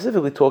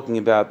specifically talking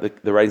about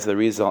the writings of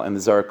the Arizal and the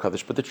Zohar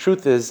Kadosh. But the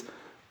truth is,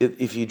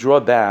 if you draw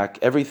back,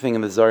 everything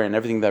in the Zohar and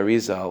everything in the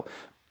Arizal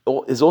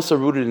is also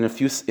rooted in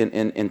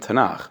in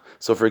Tanakh.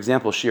 So, for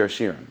example, Shir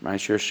Hashirim,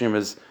 right? Shir Hashirim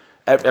is,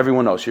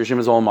 everyone knows, Shir Hashirim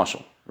is all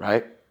mashal,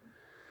 right?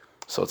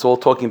 So it's all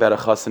talking about a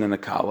chassan and a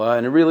kala,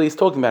 and it really is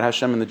talking about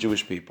Hashem and the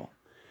Jewish people.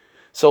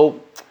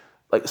 So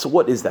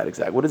what is that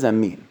exactly? What does that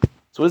mean?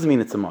 So what does it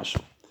mean it's a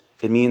mashal?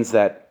 It means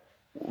that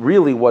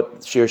really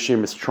what Shir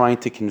Hashirim is trying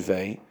to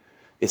convey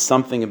is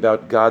something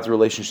about God's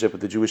relationship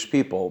with the Jewish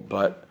people,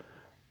 but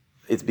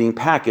it's being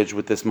packaged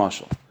with this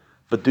mashal.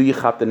 But do you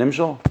chap the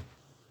nimshal?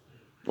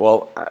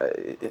 Well,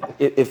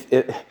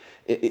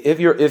 if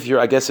you're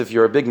I guess if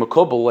you're a big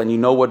makobel and you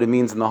know what it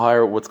means in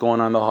what's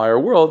going on in the higher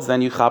worlds,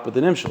 then you chap what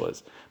the nimshal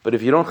is. But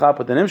if you don't chap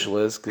what the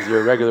nimshal is, because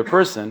you're a regular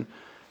person,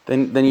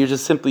 then you're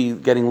just simply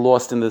getting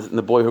lost in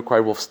the boy who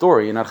cried wolf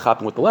story. You're not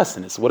chapping what the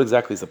lesson is. So what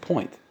exactly is the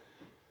point?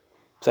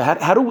 So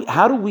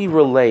how do we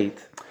relate?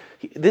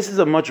 This is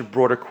a much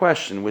broader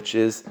question, which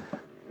is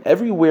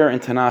everywhere in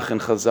Tanakh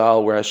and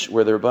Chazal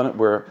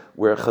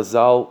where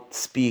Chazal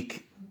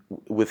speak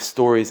with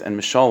stories and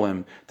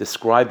mishalim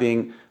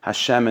describing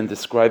Hashem and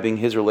describing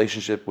His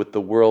relationship with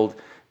the world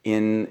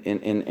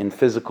in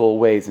physical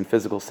ways, in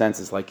physical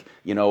senses, like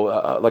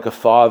like a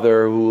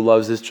father who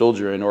loves his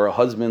children or a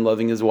husband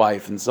loving his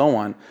wife and so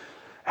on.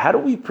 How do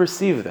we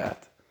perceive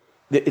that?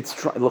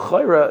 It's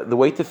l'chayra, the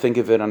way to think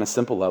of it on a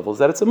simple level is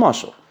that it's a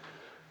mashal.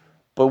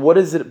 But what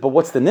is it? But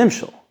what's the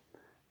nimshal?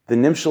 The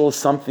nimshal is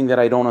something that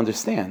I don't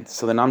understand.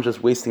 So then I'm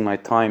just wasting my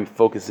time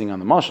focusing on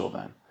the mashal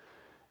then.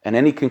 And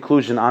any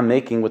conclusion I'm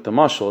making with the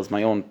mashal is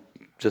my own.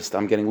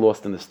 I'm getting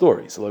lost in the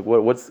story. So like,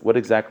 what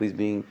exactly is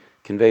being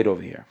conveyed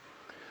over here?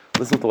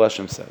 Listen to what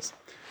the Leshem says.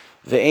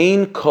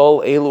 Ve'ein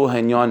kol elu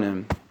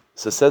hanyanim.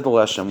 So said the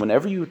Leshem,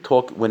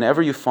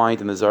 whenever you find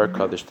in the Zohar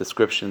Kadosh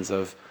descriptions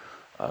of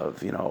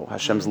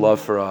Hashem's love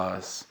for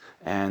us,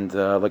 and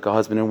like a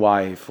husband and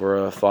wife,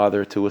 or a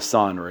father to a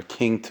son, or a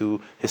king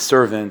to his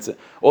servants,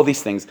 all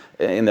these things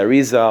in the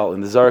Arizal,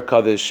 in the Zohar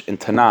Kadosh, in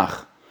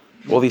Tanakh,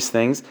 all these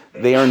things,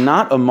 they are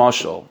not a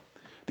mashal.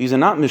 These are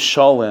not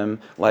mishalim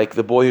like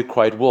the boy who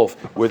cried wolf,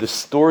 where the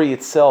story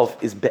itself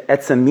is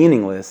be'etzem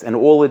meaningless, and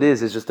all it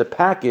is just a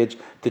package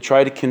to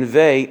try to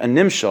convey a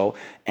nimshal,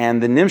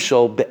 and the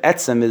nimshal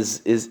be'etzem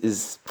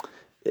is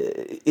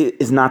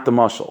not the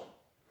mashal.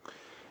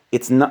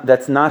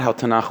 That's not how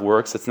Tanakh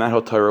works. It's not how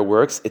Torah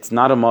works. It's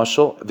not a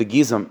mashal, the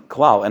gizam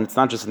klal, and it's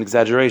not just an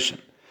exaggeration.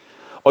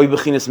 Or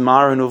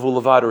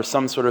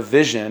some sort of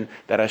vision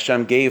that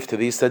Hashem gave to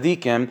these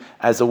tzaddikim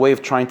as a way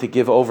of trying to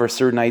give over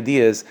certain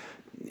ideas,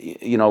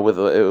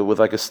 with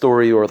like a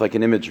story or like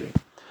an imagery.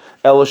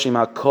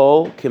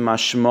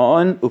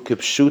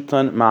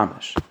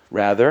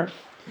 Rather,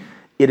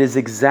 it is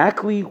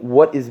exactly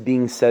what is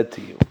being said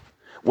to you.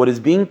 What is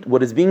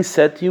being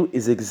said to you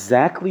is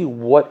exactly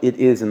what it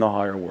is in the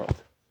higher world.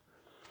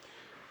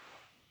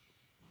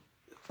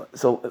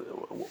 So,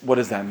 what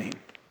does that mean?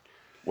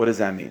 What does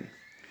that mean?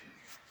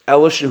 In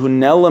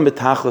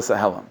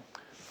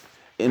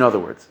other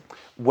words,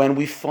 when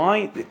we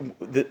find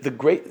the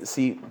great,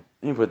 see,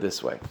 let me put it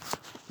this way.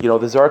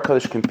 The Zohar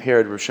Kadosh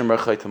compared Rav Shimon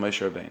Bar Yochai to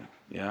Moshe Rabbeinu.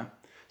 Yeah?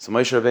 So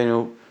Moshe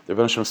Rabbeinu, the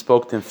Rebbeinu Shalom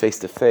spoke to him face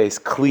to face,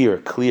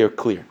 clear,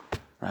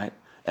 right?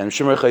 And Rav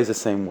Shimon Bar Yochai is the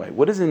same way.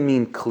 What does it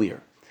mean,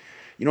 clear?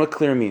 You know what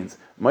clear means?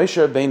 Moshe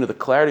Rabbeinu, the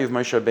clarity of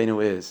Moshe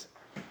Rabbeinu is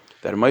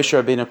that Moshe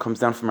Rabbeinu comes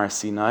down from Har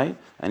Sinai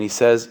and he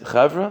says,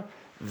 Chavra,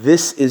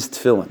 this is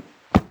tefillin.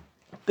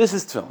 This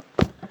is tefillin.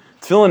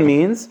 Tefillin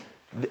means,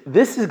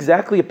 this is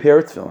exactly a pair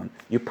of tefillin.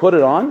 You put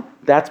it on,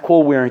 that's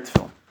called wearing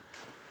tefillin.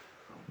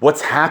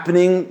 what's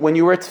happening when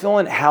you wear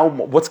tefillin,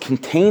 what's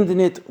contained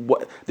in it.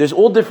 There's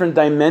all different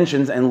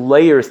dimensions and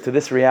layers to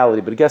this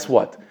reality. But guess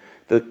what?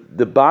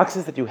 The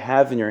boxes that you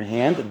have in your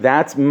hand,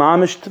 that's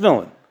mamish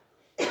tefillin.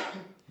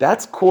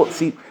 That's cool.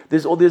 See,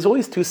 there's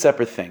always two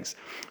separate things.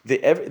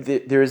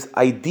 There's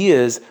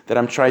ideas that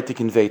I'm trying to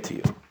convey to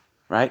you,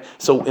 right?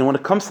 So, and when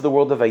it comes to the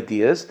world of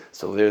ideas,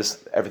 so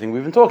there's everything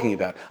we've been talking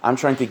about. I'm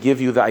trying to give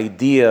you the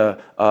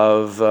idea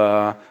of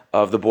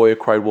the boy who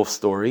cried wolf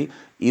story.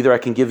 Either I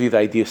can give you the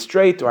idea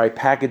straight, or I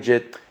package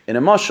it in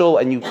a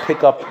mushal, and you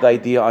pick up the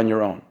idea on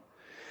your own.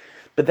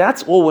 But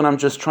that's all when I'm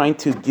just trying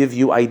to give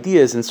you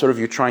ideas, and sort of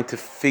you're trying to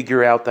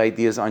figure out the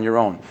ideas on your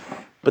own.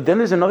 But then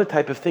there's another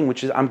type of thing,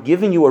 which is I'm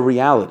giving you a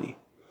reality.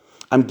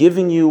 I'm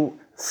giving you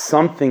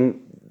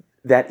something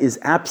that is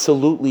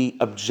absolutely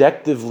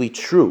objectively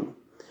true,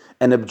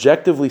 and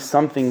objectively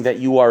something that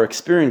you are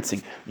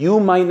experiencing. You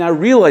might not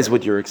realize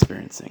what you're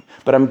experiencing,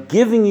 but I'm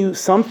giving you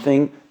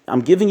something,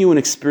 I'm giving you an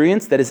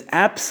experience that is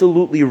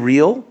absolutely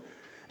real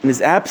and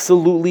is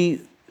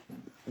absolutely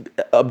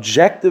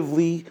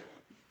objectively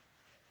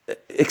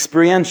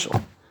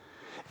experiential.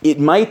 It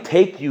might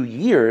take you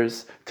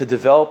years to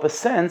develop a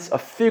sense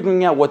of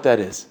figuring out what that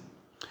is.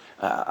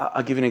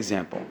 I'll give you an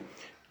example.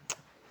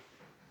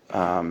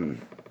 The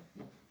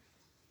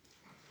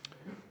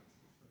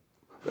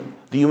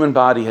human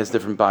body has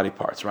different body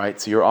parts, right?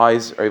 So your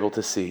eyes are able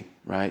to see,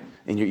 right?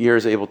 And your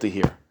ears are able to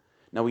hear.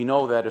 Now we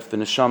know that if the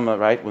neshama,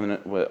 right,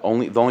 the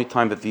only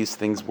time that these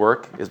things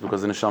work is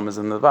because the neshama is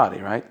in the body,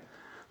 right?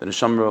 The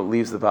neshama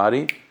leaves the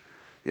body,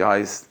 the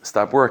eyes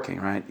stop working,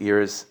 right?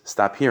 Ears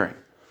stop hearing.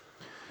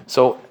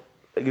 So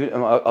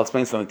I'll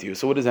explain something to you.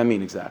 So what does that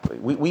mean exactly?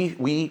 We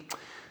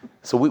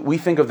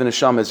think of the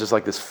neshama as just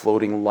like this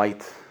floating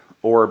light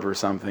orb or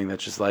something that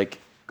just like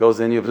goes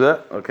in you,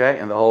 okay,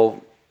 and the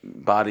whole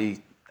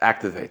body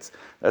activates.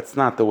 That's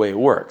not the way it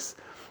works.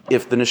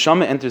 If the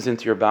neshama enters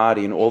into your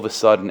body and all of a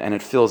sudden, and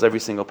it fills every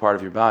single part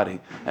of your body,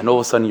 and all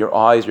of a sudden your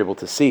eyes are able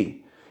to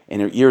see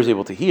and your ears are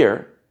able to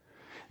hear,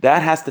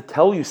 that has to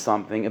tell you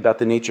something about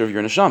the nature of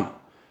your neshama.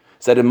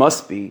 So that it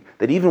must be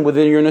that even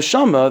within your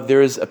neshama,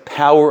 there is a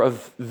power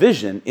of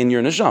vision in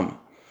your neshama,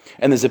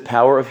 and there's a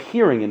power of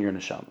hearing in your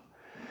neshama.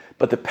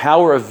 But the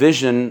power of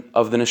vision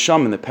of the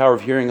neshama and the power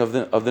of hearing of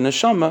the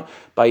neshama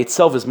by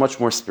itself is much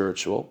more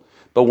spiritual.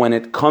 But when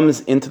it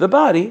comes into the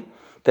body,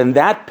 then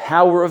that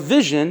power of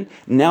vision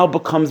now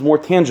becomes more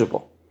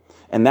tangible.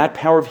 And that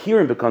power of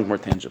hearing becomes more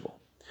tangible.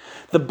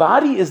 The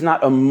body is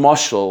not a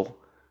mushal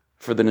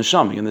for the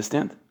neshama, you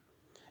understand?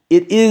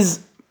 It is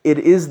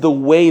the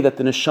way that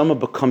the neshama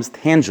becomes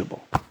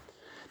tangible.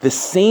 The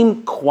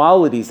same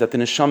qualities that the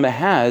neshama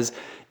has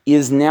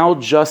is now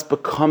just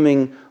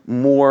becoming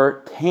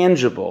more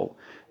tangible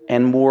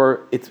and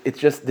more, it's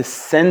just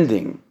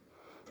descending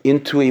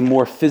into a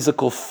more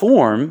physical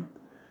form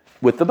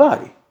with the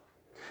body.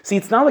 See,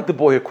 it's not like the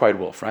boy who cried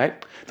wolf,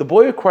 right? The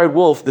boy who cried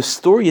wolf, the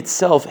story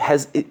itself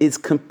is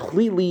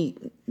completely,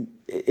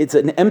 it's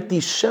an empty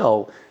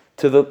shell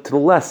to the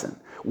lesson.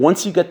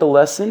 Once you get the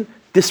lesson,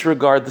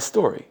 disregard the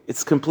story.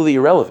 It's completely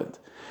irrelevant.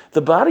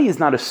 The body is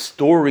not a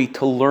story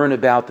to learn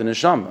about the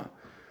neshama.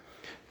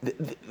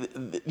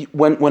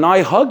 When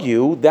I hug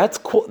you, that's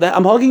cool.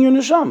 I'm hugging your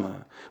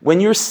neshama.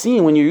 When you're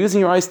seeing, when you're using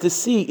your eyes to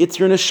see, it's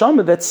your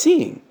neshama that's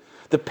seeing.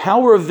 The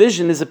power of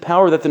vision is a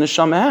power that the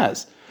neshama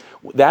has.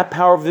 That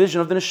power of vision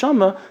of the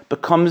neshama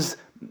becomes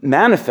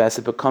manifest,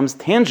 it becomes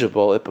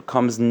tangible, it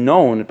becomes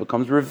known, it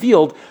becomes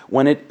revealed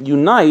when it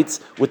unites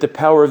with the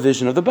power of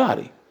vision of the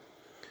body.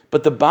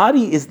 But the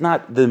body is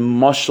not the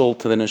mushal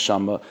to the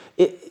neshama.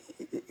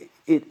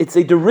 It's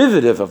a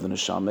derivative of the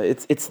neshama.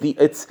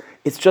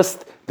 It's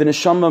just the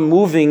neshama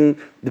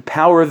moving, the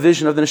power of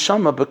vision of the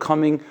neshama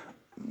becoming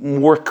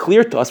more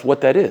clear to us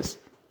what that is.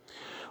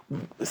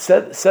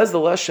 Says the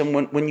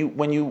Leshem,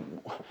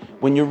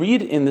 when you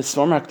read in the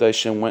Svar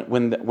HaKadoshim,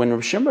 when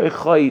Rav Shimon Bar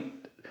Yochai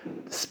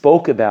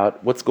spoke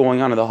about what's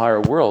going on in the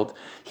higher world,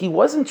 he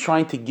wasn't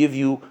trying to give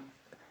you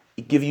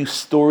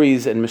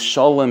stories and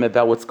mishalim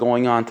about what's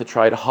going on to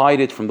try to hide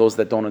it from those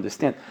that don't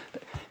understand.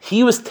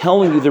 He was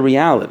telling you the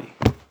reality.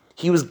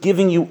 He was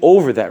giving you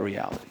over that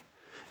reality.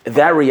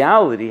 That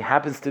reality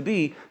happens to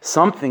be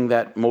something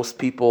that most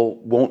people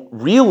won't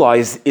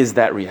realize is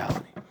that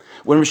reality.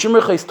 When Rav Shimon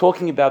Bar Yochai is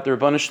talking about the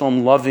Rebbeinu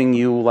Shalom loving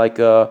you like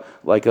a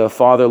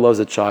father loves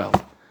a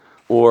child,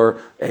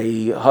 or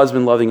a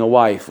husband loving a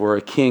wife, or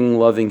a king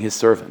loving his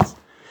servants,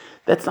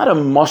 that's not a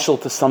mushal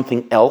to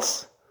something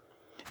else.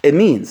 It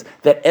means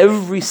that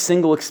every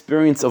single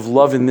experience of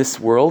love in this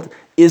world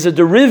is a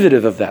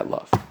derivative of that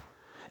love.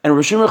 And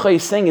Rav Shimon Bar Yochai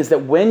is saying is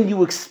that when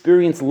you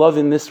experience love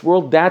in this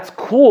world, that's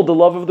called the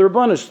love of the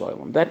Rebbeinu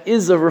Shalom. That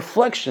is a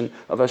reflection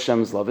of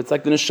Hashem's love. It's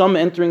like the neshama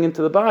entering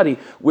into the body.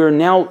 We're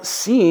now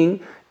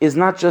seeing is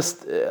not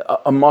just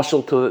a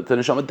mushal to the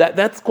neshama.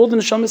 That's called the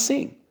neshama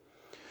seeing.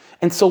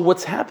 And so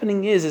what's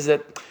happening is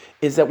that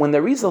when the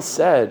Arizal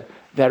said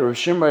that Rav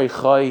Shimon Bar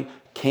Yochai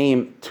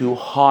came to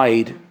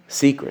hide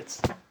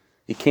secrets,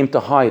 he came to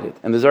hide it,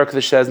 and the Zohar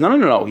Kodesh says,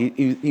 no.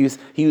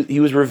 He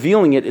was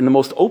revealing it in the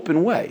most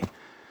open way.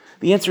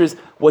 The answer is,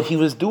 what he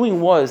was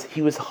doing was,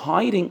 he was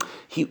hiding,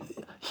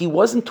 he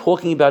wasn't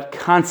talking about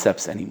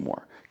concepts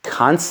anymore.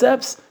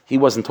 Concepts, he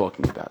wasn't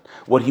talking about.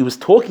 What he was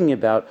talking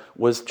about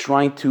was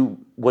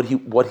what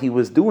he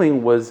was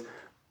doing was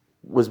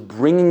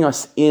bringing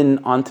us in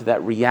onto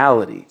that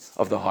reality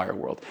of the higher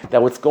world.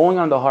 That what's going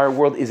on in the higher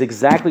world is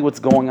exactly what's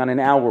going on in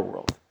our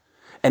world.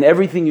 And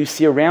everything you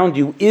see around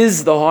you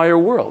is the higher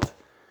world.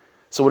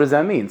 So what does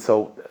that mean?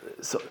 So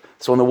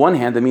on the one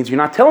hand, that means you're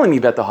not telling me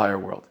about the higher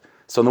world.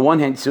 So on the one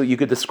hand, so you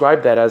could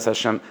describe that as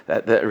Hashem,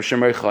 that Rishon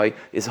Bar Yochai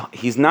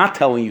he's not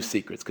telling you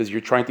secrets because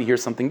you're trying to hear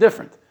something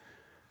different.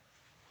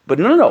 But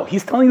no,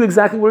 he's telling you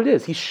exactly what it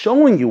is. He's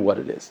showing you what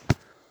it is.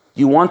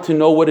 You want to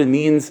know what it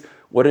means,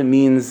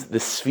 the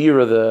sphere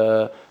of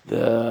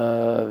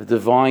the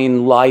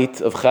divine light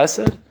of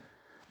chesed?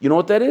 You know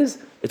what that is?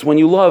 It's when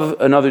you love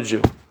another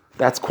Jew.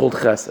 That's called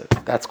chesed.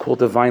 That's called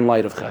divine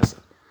light of chesed.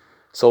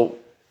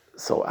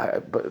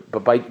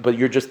 But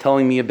you're just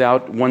telling me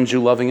about one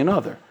Jew loving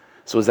another.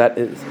 So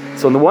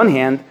on the one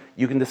hand,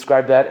 you can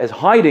describe that as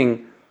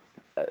hiding.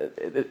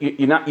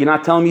 You're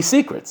not telling me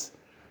secrets.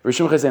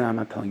 Rishon Bar Yochai saying, I'm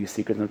not telling you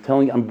secrets.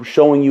 I'm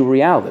showing you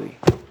reality.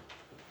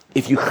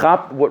 If you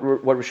chop what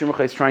Rishon Bar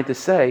Yochai is trying to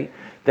say,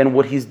 then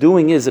what he's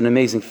doing is an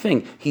amazing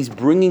thing. He's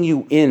bringing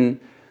you in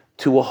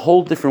to a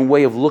whole different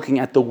way of looking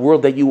at the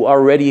world that you are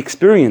already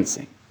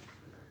experiencing.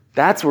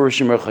 That's what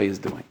Rishon Bar Yochai is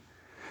doing.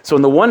 So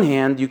on the one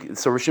hand,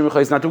 Rishon Bar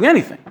Yochai is not doing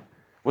anything.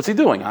 What's he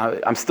doing?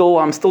 I'm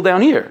still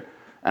down here,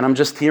 and I'm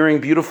just hearing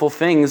beautiful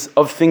things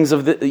of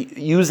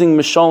using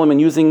mishalim and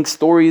using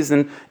stories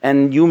and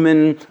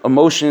human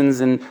emotions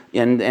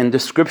and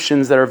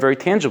descriptions that are very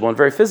tangible and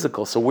very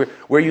physical. So where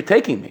are you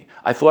taking me?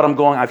 I thought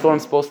I'm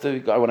supposed to,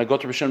 when I go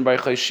to Rishon Bar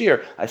Yochai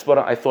Shir, I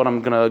thought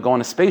I'm going to go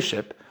on a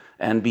spaceship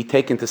and be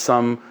taken to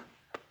some,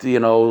 the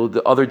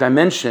other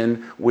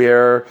dimension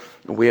where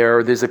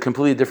there's a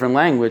completely different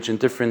language and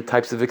different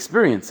types of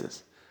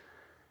experiences.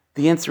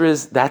 The answer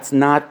is that's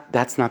not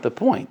the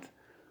point.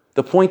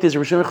 The point is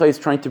Rishon Bar Yochai is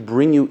trying to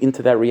bring you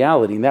into that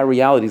reality, and that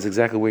reality is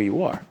exactly where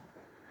you are.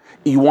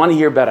 You want to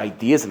hear about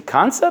ideas and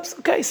concepts?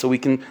 Okay, so we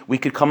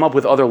could come up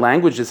with other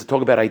languages to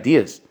talk about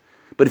ideas.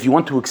 But if you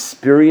want to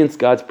experience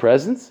God's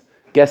presence,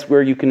 guess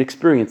where you can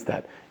experience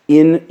that?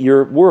 In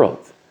your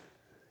world.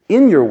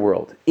 In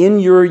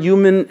your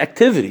human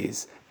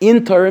activities,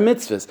 in Torah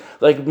mitzvahs.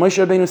 Like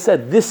Moshe Rabbeinu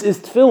said, this is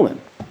tefillin.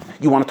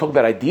 You want to talk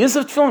about ideas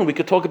of tefillin? We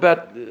could talk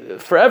about,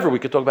 forever we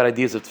could talk about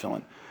ideas of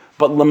tefillin.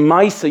 But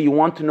lemaisa, you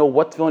want to know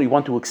what tefillin, you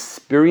want to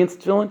experience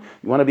tefillin,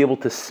 you want to be able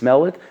to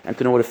smell it and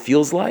to know what it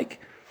feels like,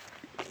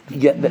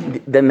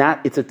 then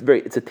it's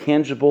a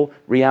tangible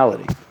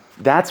reality.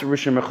 That's what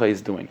Rishon Bar Yochai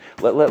is doing.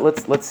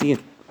 Let's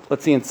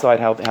see inside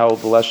how the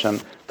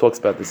Leshem talks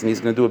about this, and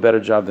he's going to do a better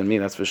job than me,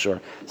 that's for sure.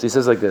 So he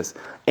says like this: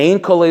 Ein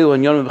kol elu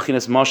hanyonim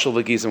b'chinas mashal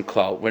v'gizim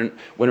klal. When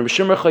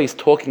Rishon Bar Yochai is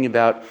talking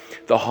about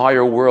the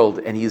higher world,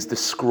 and he is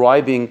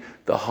describing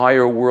the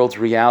higher world's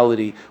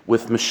reality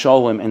with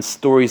mashalim and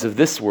stories of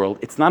this world,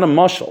 it's not a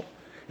mashal.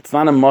 It's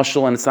not a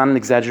mashal and it's not an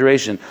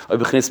exaggeration.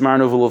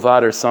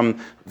 Or some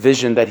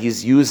vision that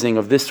he's using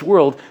of this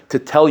world to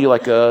tell you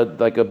like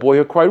a boy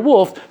who cried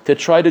wolf, to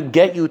try to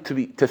get you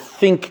to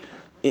think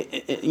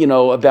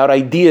about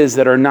ideas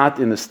that are not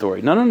in the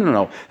story. No.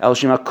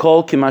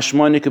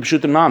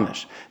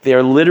 They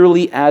are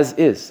literally as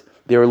is.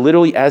 They are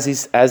literally as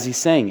he's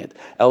saying it.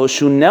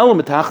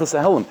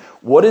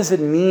 What does it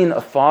mean,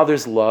 a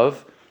father's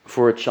love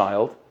for a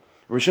child?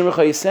 Rishon Bar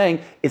Yochai is saying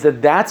is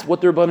that that's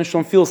what the Rebbeinu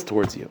Shalom feels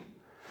towards you.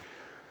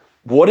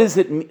 What does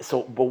it mean?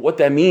 But what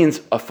that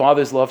means, a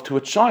father's love to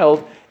a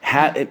child,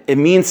 it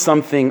means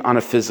something on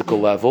a physical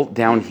level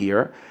down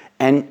here,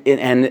 and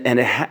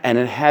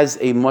it has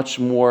a much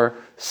more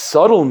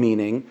subtle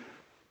meaning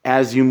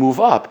as you move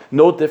up.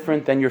 No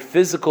different than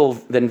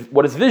than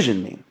what does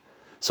vision mean?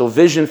 So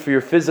vision for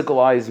your physical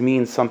eyes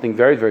means something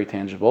very, very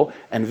tangible,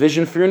 and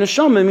vision for your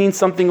neshama means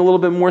something a little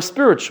bit more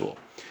spiritual.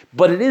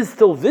 But it is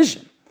still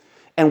vision.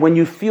 And when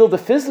you feel the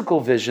physical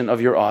vision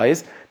of your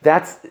eyes,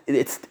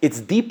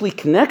 it's deeply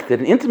connected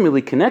and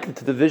intimately connected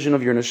to the vision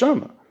of your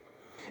neshama.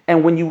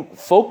 And when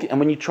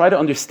you try to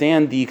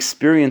understand the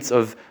experience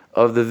of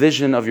the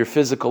vision of your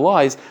physical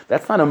eyes,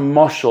 that's not a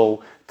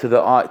mashal to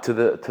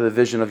the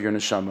vision of your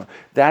neshama.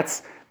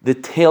 That's the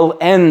tail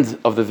end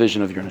of the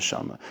vision of your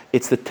neshama.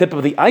 It's the tip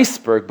of the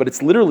iceberg, but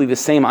it's literally the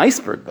same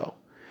iceberg though.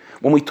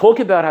 When we talk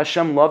about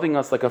Hashem loving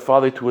us like a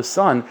father to a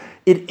son,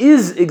 it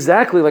is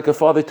exactly like a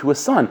father to a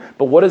son.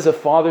 But what does a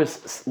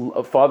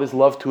father's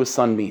love to a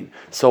son mean?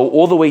 So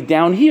all the way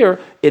down here,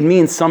 it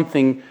means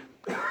something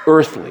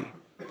earthly.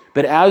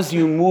 But as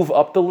you move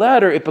up the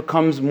ladder, it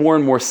becomes more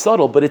and more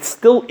subtle, but it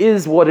still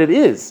is what it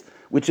is,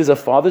 which is a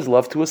father's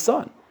love to a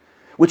son.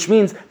 Which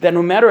means that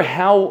no matter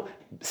how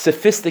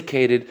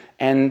sophisticated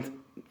and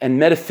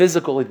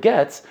metaphysical it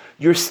gets,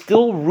 you're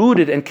still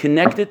rooted and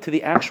connected to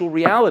the actual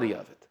reality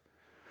of it.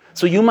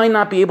 So you might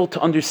not be able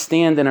to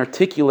understand and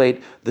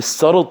articulate the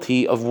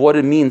subtlety of what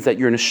it means that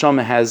your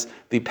neshama has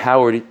the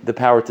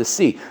power to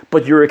see,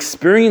 but you're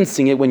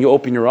experiencing it when you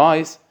open your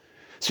eyes.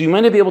 So you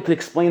might not be able to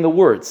explain the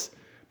words,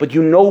 but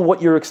you know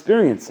what you're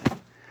experiencing.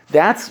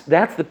 That's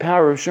the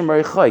power of Shem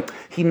Bar Yochai.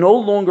 He no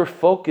longer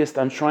focused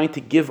on trying to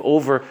give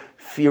over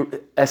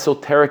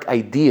esoteric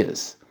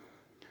ideas.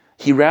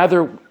 He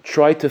rather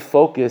tried to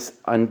focus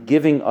on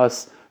giving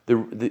us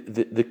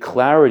the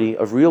clarity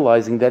of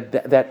realizing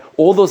that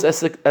all those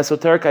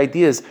esoteric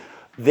ideas,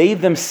 they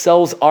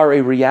themselves are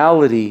a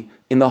reality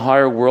in the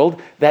higher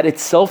world that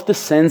itself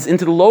descends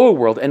into the lower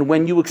world. And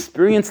when you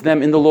experience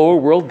them in the lower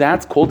world,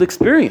 that's called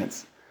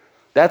experience.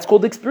 That's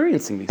called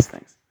experiencing these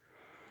things.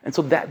 And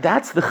so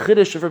that's the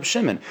chiddush of Reb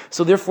Shimon.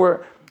 So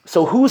therefore,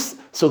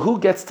 who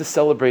gets to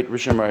celebrate Reb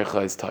Shimon Bar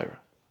Yochai's Torah?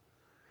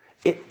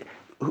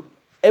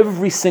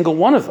 Every single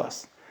one of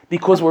us.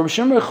 Because what Reb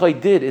Shimon Bar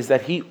Yochai did is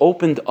that he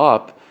opened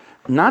up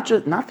not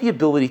the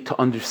ability to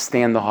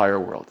understand the higher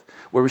world.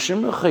 What Reb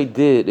Shimon Bar Yochai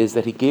did is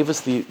that he gave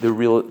us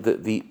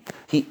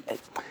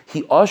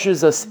he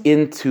ushers us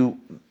into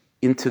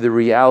the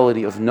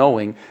reality of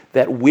knowing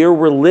that where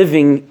we're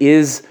living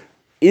is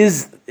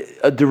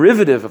a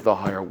derivative of the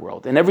higher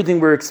world. And everything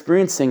we're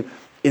experiencing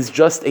is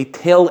just a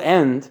tail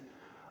end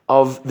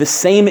of the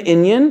same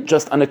inyan,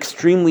 just on an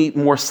extremely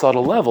more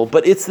subtle level,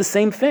 but it's the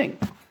same thing.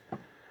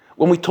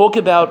 When we talk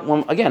about,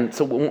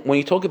 when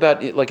you talk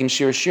about it, like in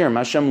Shir Shirim,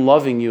 Hashem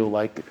loving you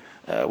like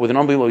with an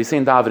unbelievable, you say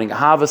in davening,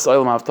 Ahavas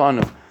Olam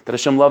Avtanu, that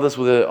Hashem loves us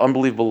with an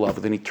unbelievable love,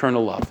 with an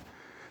eternal love.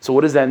 So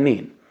what does that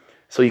mean?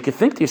 So you could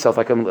think to yourself,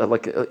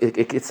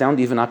 it could sound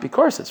even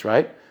apikorsis,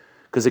 right?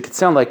 Because it could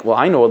sound like, well,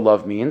 I know what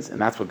love means,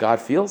 and that's what God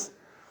feels.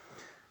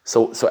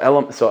 So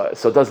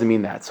it doesn't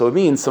mean that. So it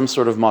means some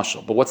sort of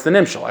mashal. But what's the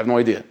nimshal? I have no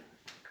idea.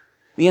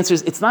 The answer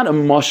is, it's not a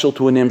mashal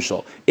to a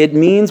nimshal. It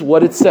means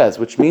what it says,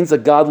 which means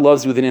that God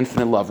loves you with an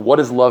infinite love. What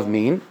does love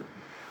mean?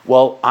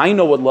 Well, I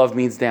know what love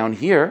means down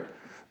here,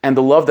 and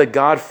the love that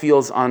God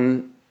feels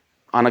on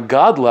a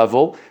God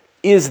level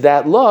is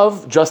that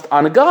love just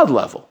on a God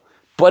level.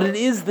 But it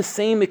is the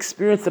same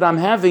experience that I'm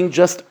having,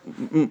 just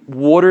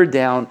watered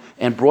down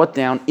and brought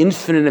down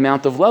infinite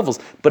amount of levels.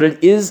 But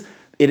it is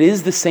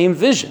the same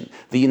vision.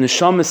 The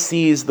neshama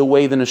sees the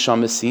way the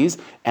neshama sees,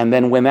 and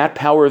then when that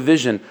power of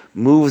vision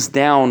moves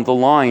down the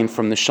line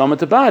from neshama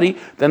to body,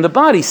 then the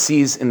body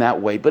sees in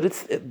that way. But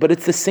it's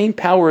the same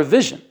power of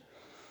vision.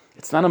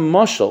 It's not a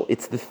mashal,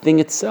 it's the thing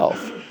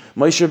itself.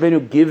 Moshe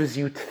Rabbeinu gives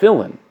you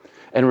tefillin,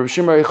 and Reb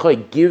Shimon Bar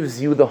Yochai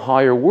gives you the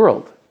higher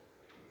world.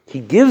 He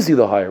gives you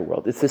the higher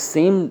world. It's the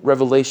same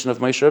revelation of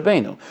Moshe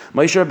Rabbeinu.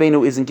 Moshe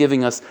Rabbeinu isn't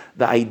giving us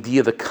the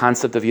idea, the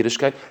concept of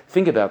Yiddishkeit.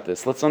 Think about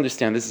this. Let's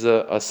understand. This is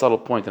a subtle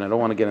point, and I don't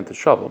want to get into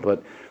trouble,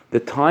 but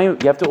the time,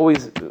 you have to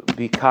always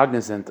be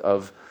cognizant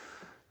of,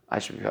 I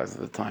should be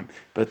cognizant of the time,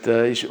 but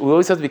we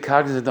always have to be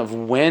cognizant of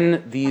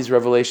when these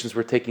revelations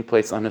were taking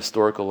place on a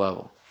historical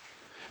level.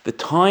 The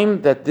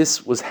time that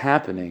this was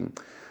happening,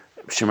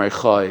 Shimon Bar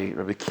Yochai,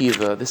 Rabbi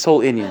Akiva, this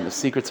whole inyan, the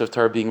secrets of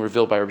Torah being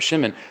revealed by Rabbi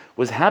Shimon,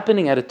 was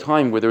happening at a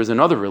time where there was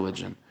another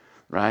religion,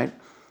 right?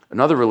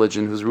 Another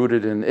religion who's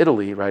rooted in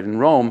Italy, right, in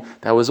Rome,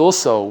 that was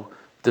also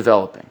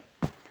developing.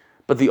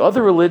 But the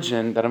other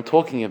religion that I'm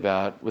talking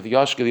about with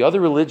Yashka, the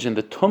other religion,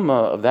 the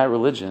tumma of that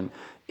religion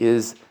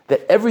is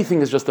that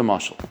everything is just a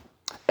mashal.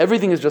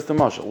 Everything is just a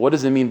mashal. What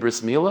does it mean,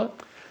 bris milah?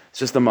 It's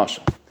just a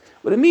mashal.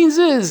 What it means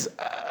is,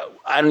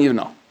 I don't even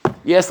know.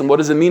 You ask them, what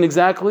does it mean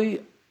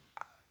exactly?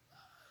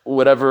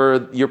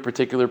 Whatever your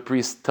particular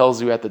priest tells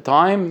you at the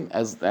time,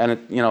 as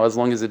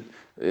long as it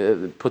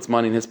puts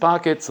money in his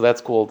pocket, so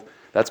that's called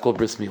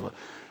bris milah.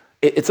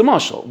 It's a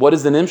mashal. What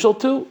is the nimshal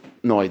to?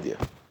 No idea.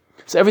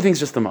 So everything's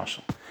just a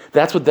mashal.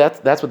 That's what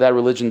that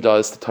religion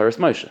does to Taras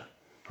Moshe,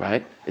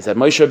 right? Is that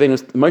Moshe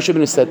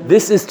Rabbeinu said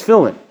this is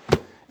tefillin,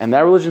 and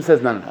that religion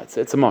says no, it's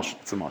a mashal.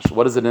 It's a mashal.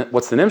 What is it?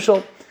 What's the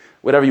nimshal?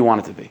 Whatever you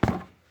want it to be,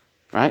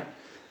 right?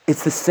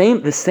 It's the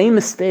same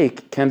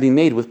mistake can be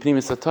made with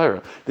Pnimis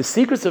HaTorah. The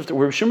secrets of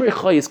where Shimon Bar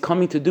Yochai is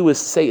coming to do is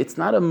say it's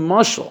not a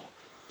mashal.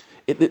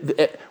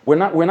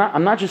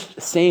 I'm not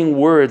just saying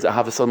words,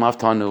 Ahavas Olam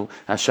Avtanu,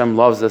 Hashem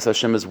loves us,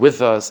 Hashem is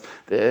with us,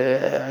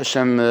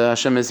 Hashem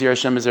is here,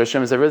 Hashem is there,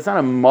 Hashem is there. It's not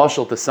a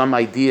mashal to some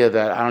idea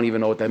that I don't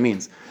even know what that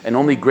means. And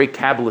only great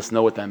Kabbalists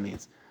know what that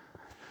means.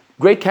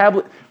 Great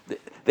Kabbalists,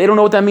 they don't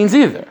know what that means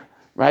either.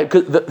 Right?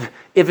 Because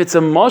if it's a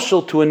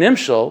mashal to a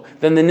nimshal,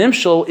 then the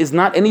nimshal is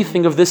not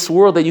anything of this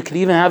world that you could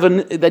even have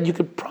that you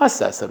could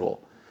process at all.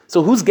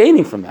 So who's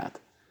gaining from that?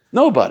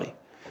 Nobody.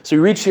 So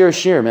you read Shir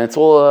Shirim, and it's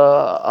all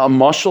a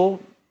mashal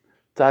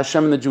to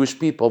Hashem and the Jewish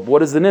people. But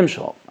what is the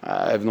nimshal?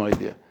 I have no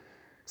idea.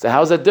 So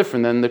how is that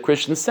different than the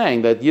Christians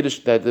saying that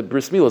the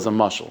bris milah is a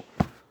mashal?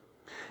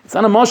 It's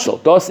not a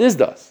mashal. Das is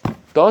das.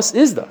 Das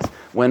is das.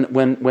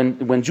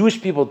 When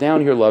Jewish people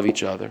down here love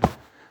each other,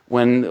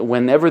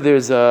 whenever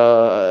there's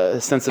a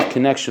sense of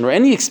connection or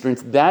any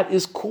experience, that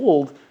is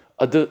called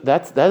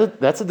that's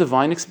a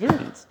divine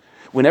experience.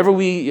 Whenever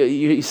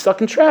you're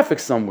stuck in traffic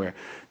somewhere,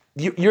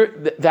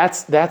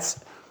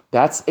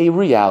 that's a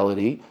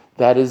reality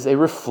that is a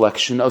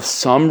reflection of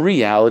some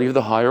reality of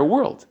the higher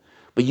world.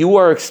 But you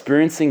are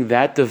experiencing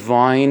that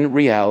divine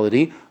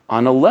reality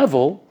on a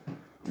level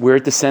where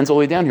it descends all the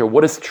way down here.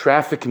 What does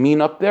traffic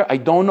mean up there? I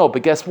don't know,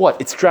 but guess what?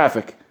 It's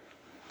traffic.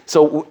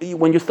 So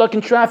when you're stuck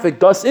in traffic,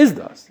 das is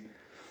das.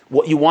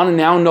 What you want to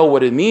now know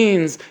what it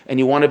means, and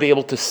you want to be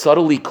able to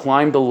subtly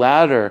climb the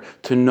ladder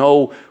to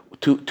know,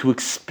 to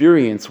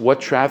experience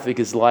what traffic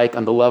is like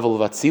on the level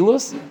of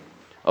Atzilus.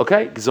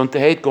 Okay,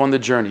 Gesundheit, go on the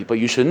journey. But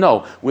you should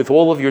know, with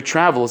all of your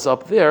travels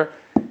up there,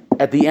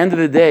 at the end of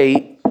the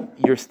day,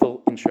 you're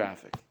still in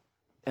traffic.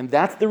 And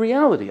that's the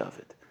reality of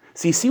it.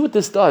 So you see what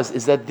this does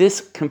is that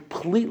this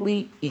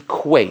completely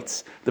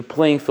equates the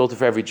playing field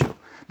for every Jew.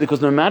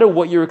 Because no matter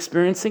what you're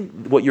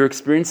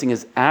experiencing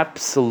is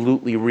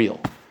absolutely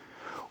real.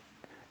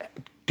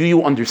 Do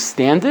you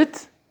understand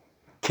it?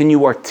 Can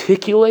you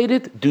articulate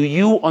it? Do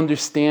you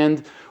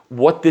understand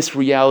what this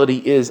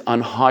reality is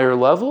on higher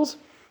levels?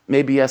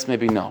 Maybe yes,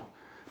 maybe no.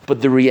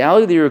 But the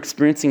reality that you're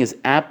experiencing is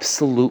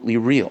absolutely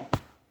real.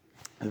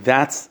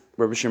 That's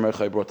what Rabbi Shimon Bar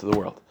Yochai brought to the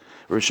world.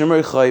 What Rabbi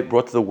Shimon Bar Yochai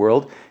brought to the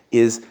world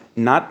is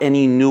not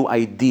any new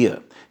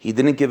idea. He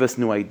didn't give us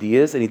new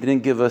ideas, and he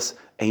didn't give us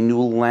a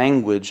new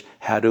language,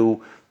 how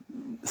to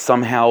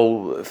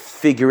somehow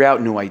figure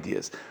out new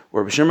ideas.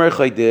 What Rabbi Shimon Bar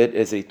Yochai did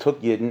is he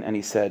took Yidden and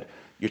he said,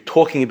 you're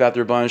talking about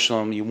the Rebbeinu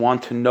Shalom, you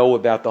want to know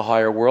about the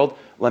higher world,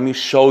 let me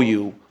show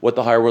you what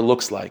the higher world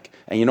looks like.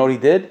 And you know what he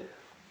did?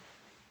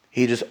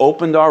 He just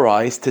opened our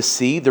eyes to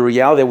see the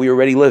reality that we were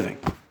already living.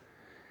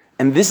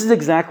 And this is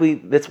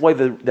that's why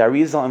the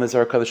Arizal and the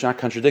Zohar Kodesh are not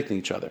contradicting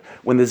each other.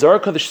 When the Zohar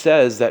Kodesh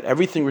says that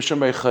everything Rishon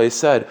Bar Yochai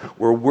said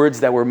were words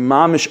that were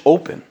mamish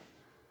open,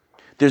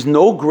 there's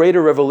no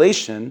greater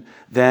revelation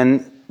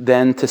than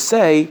being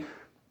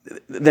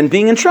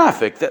in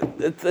traffic.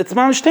 It's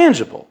mamish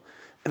tangible.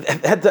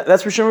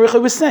 That's what Rishon Bar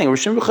Yochai was saying.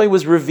 Rishon Bar Yochai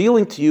was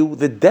revealing to you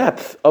the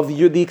depth of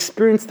the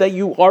experience that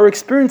you are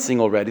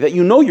experiencing already, that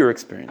you know you're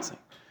experiencing.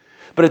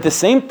 But at the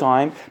same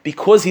time,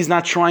 because he's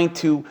not trying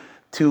to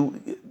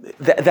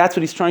that's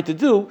what he's trying to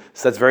do,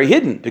 so that's very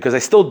hidden, because I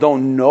still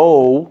don't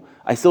know,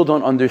 I still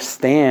don't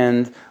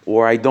understand,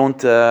 or I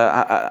don't,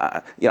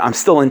 I'm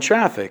still in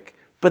traffic.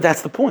 But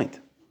that's the point.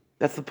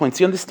 That's the point.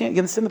 So you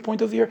understand the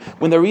point of here?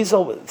 When the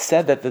Arizal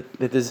said that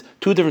there's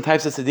two different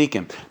types of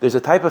tzaddikim, there's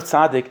a type of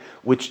tzaddik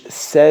which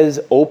says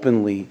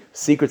openly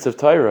secrets of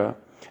Torah,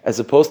 as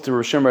opposed to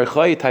Rishon Bar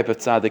Yochai type of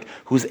tzaddik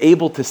who's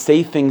able to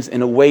say things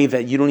in a way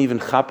that you don't even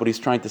chap what he's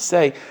trying to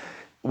say.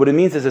 What it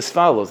means is as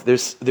follows.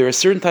 There are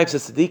certain types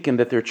of tzaddikim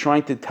that they're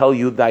trying to tell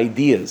you the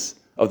ideas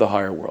of the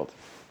higher world.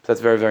 So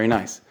that's very, very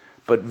nice.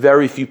 But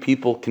very few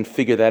people can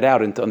figure that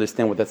out and to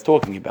understand what that's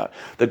talking about.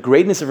 The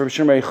greatness of Rabbi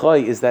Shimon Bar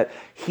Yochai is that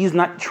he's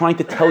not trying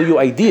to tell you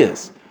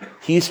ideas.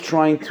 He's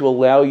trying to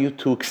allow you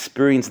to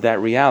experience that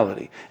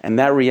reality. And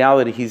that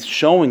reality he's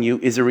showing you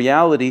is a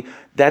reality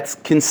that's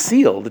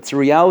concealed. It's a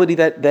reality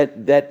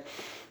that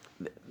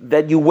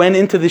you went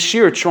into the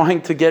shir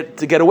trying to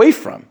get away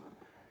from.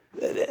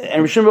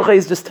 And Rishon Bar Yochai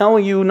is just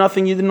telling you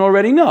nothing you didn't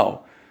already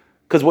know.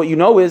 Because what you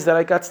know is that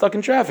I got stuck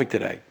in traffic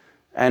today.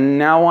 And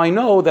now I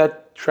know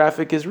that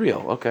traffic is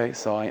real. Okay,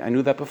 so I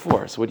knew that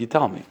before. So what do you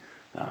tell me?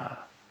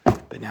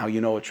 But now you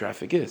know what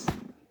traffic is.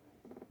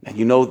 And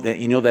you know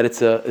that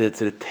it's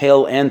a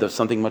tail end of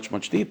something much,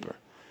 much deeper.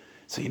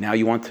 So now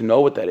you want to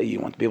know what that is. You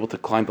want to be able to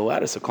climb the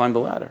ladder. So climb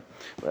the ladder.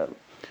 Well,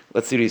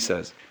 let's see what he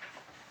says.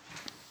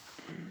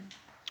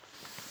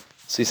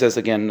 So he says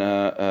again,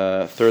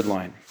 third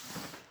line.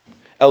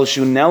 What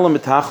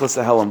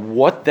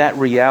that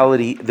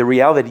reality, the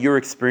reality that you're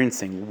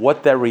experiencing,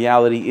 what that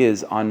reality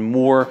is on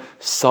more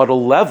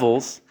subtle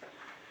levels,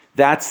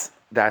 that's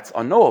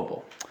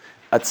unknowable.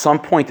 At some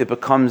point it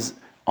becomes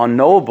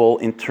unknowable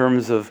in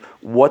terms of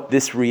what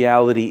this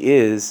reality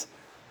is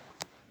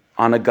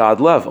on a God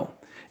level.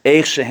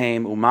 Only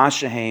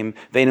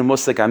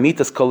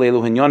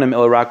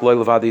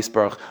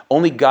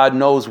God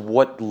knows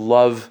what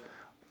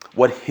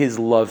His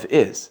love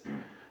is.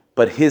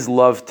 But His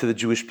love to the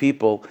Jewish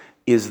people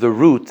is the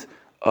root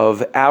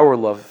of our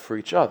love for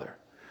each other.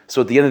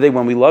 So at the end of the day,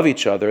 when we love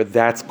each other,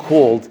 that's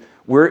called,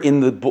 we're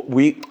in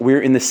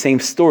the same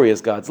story as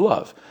God's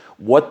love.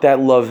 What that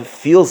love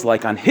feels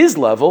like on His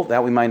level,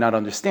 that we might not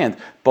understand,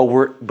 but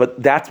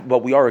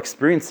we are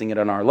experiencing it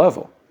on our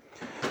level.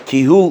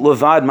 Kihu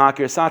levad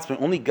makir satzman.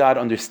 Only God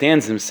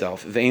understands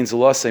Himself. No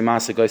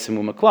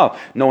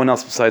one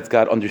else besides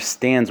God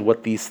understands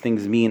what these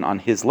things mean on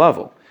His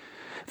level.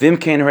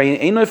 Therefore,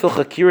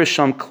 the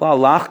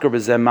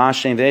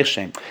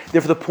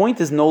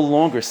point is no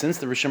longer, since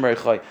the Rishon Bar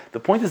Yochai, the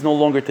point is no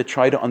longer to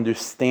try to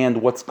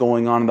understand what's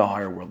going on in the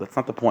higher world. That's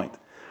not the point.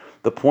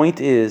 The point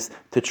is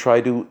to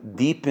try to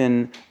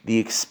deepen the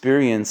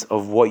experience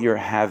of what you're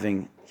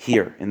having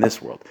here in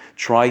this world.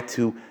 Try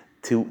to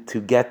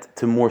get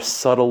to more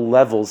subtle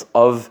levels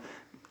of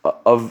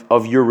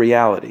your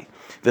reality.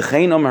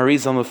 V'chein Amar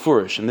Arizal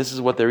Mefurish, and this is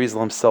what the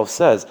Arizal himself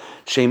says.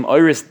 Shem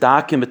Oiris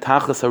Dakim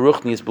B'Tachlis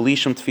Haruchnis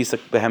B'Lishum Tfisa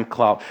Behem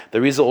Klal. The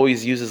Arizal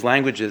always uses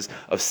languages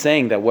of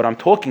saying that what I'm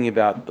talking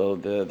about,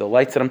 the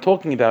lights that I'm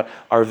talking about,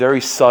 are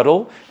very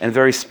subtle and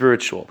very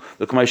spiritual.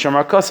 Look,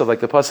 Shamar Kasav,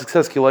 like the pasuk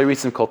says, Kiloi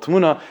Ritzim Kol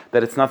Tmuna,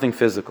 that it's nothing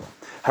physical.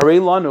 Harei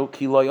Lanu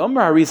Kiloi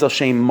Amar Arizal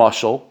Shem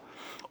Mashal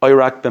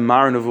Oirak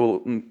B'Mar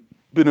Nevu.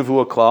 The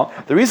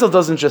Arizal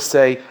doesn't just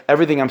say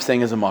everything I'm saying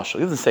is a mashal.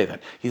 He doesn't say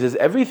that. He says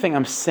everything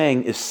I'm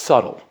saying is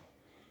subtle.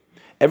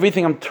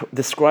 everything I'm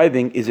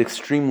describing is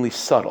extremely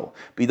subtle.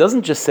 But he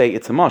doesn't just say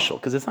it's a mashal,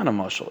 because it's not a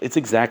mashal. It's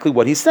exactly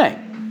what he's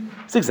saying.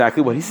 It's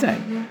exactly what he's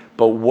saying.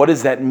 But what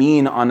does that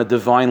mean on a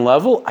divine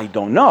level? I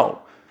don't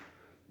know.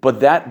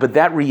 But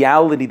that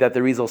reality that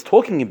the Rizal is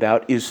talking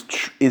about is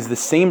the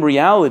same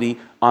reality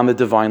on the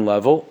divine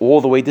level,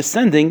 all the way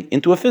descending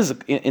into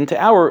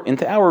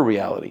our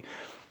reality.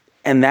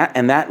 And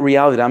that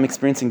reality that I'm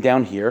experiencing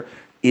down here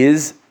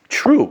is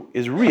true,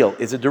 is real,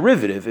 is a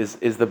derivative,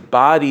 is the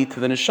body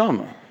to the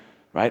neshama,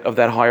 right, of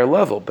that higher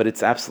level. But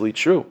it's absolutely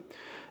true.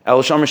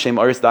 Therefore,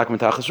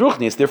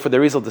 the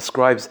Rizal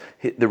describes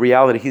the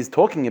reality he's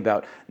talking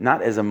about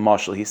not as a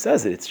mashal. He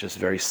says it. It's just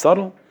very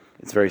subtle.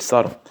 It's very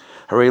subtle.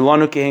 We'll call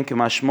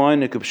Shar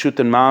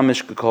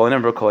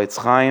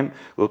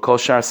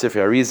Sifri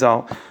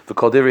Harizal, we'll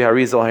call Divri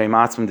Harizal, Harim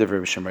Atzmim, Divri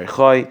B'Shem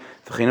Reichoi,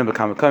 V'chinu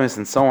B'Kam Kamis,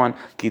 and so on.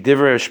 Ki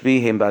Divri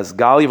Rashbi, Heim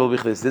Bazgali,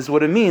 This is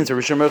what it means.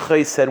 Rishon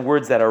Reichoi said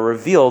words that are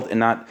revealed and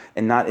not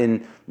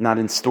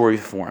in story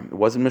form. It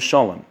wasn't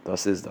Mishalem.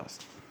 Das is das.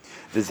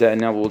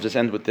 Now we'll just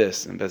end with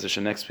this, and Bez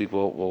Hashem next week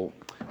we'll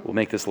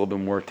make this a little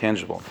bit more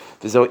tangible.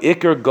 And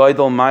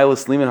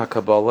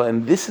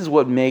this is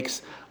what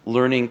makes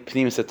learning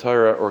Pnimis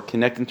HaTorah or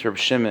connecting to Reb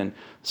Shimon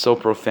so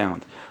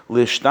profound. To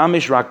use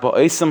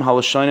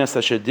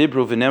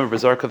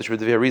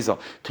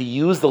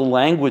the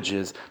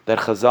languages that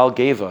Chazal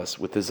gave us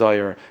with the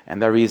Zohar and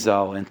the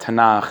Arizal and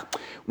Tanakh,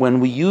 when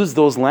we use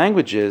those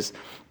languages,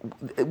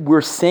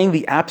 we're saying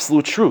the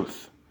absolute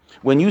truth.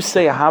 When you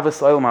say Ahavas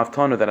Olam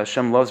Avtanu, that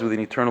Hashem loves with an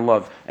eternal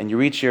love, and you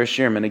read Shir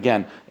Shirim, and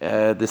again,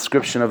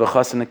 description of a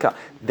chas and a kal,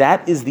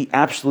 that is the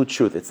absolute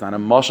truth. It's not a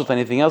mashal to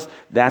anything else.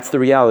 That's the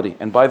reality.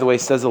 And by the way,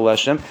 says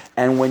Leshem,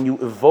 and when you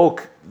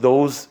evoke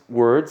those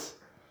words,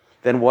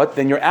 then what?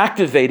 Then you're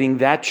activating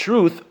that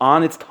truth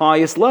on its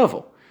highest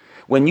level.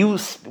 When you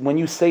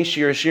say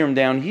Shir Shirim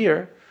down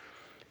here,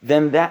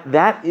 then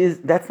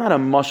that's not a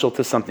mashal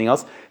to something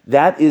else.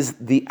 That is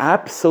the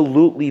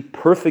absolutely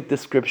perfect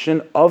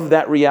description of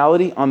that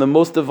reality on the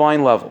most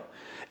divine level.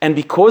 And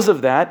because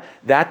of that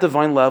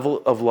divine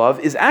level of love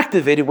is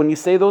activated when you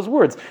say those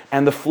words.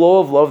 And the flow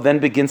of love then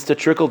begins to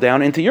trickle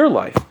down into your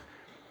life.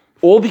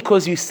 All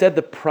because you said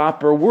the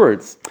proper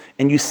words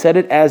and you said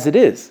it as it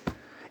is.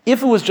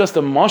 If it was just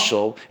a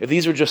mashal, if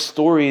these were just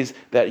stories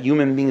that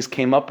human beings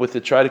came up with to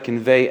try to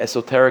convey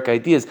esoteric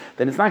ideas,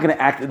 then it's not going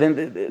to act. Then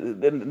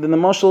the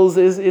mashal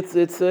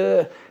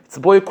it's a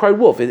boy who cried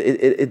wolf.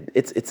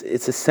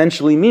 It's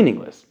essentially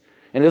meaningless,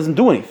 and it doesn't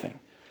do anything.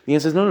 The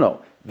answer is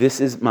no. This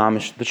is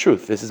mamish the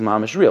truth. This is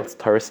mamish real. It's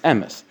taras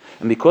emes,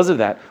 and because of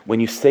that, when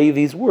you say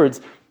these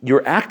words,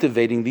 you're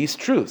activating these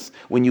truths.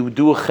 When you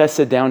do a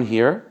chesed down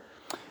here,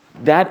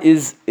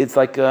 it's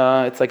like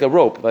a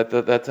rope.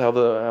 That's how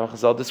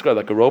Chazal described,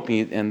 like a rope,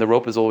 and the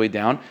rope is all the way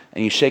down,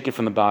 and you shake it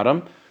from the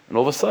bottom, and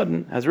all of a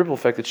sudden, has a ripple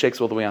effect. It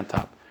shakes all the way on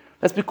top.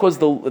 That's because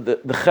the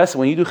chesed,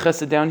 when you do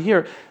chesed down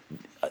here,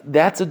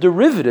 that's a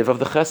derivative of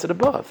the chesed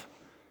above.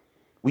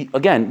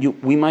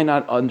 We might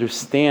not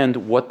understand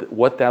what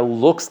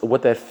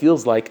that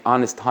feels like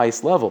on its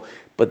highest level,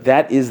 but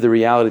that is the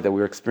reality that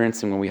we're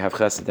experiencing when we have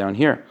chesed down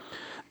here.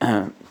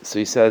 So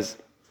he says,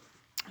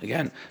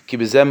 again,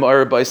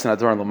 by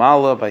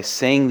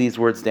saying these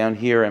words down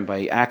here and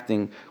by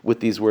acting with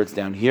these words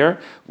down here,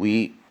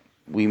 we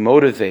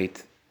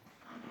motivate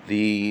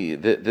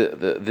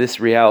this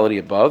reality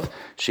above,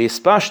 that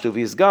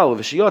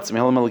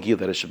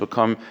it should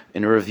become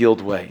in a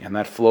revealed way, and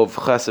that flow of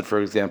chesed, for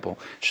example,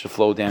 should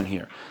flow down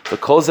here.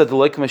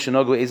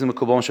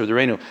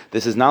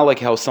 This is not like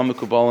how some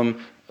Mekubalim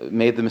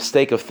made the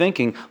mistake of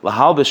thinking to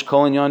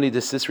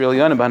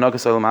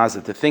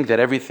think that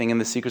everything in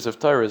the secrets of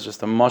Torah is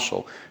just a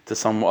mashal to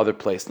some other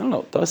place.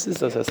 No, that's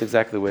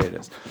exactly the way it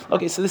is.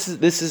 Okay, so this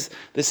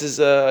is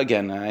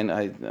again.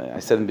 I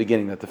said in the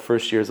beginning that the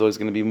first year is always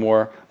going to be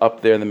more up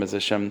there than Mez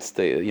Hashem.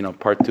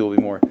 Part 2 will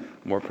be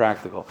more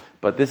practical.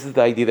 But this is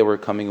the idea that we're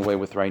coming away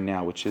with right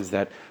now, which is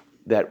that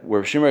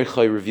where Shimon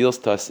Reichai reveals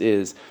to us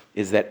is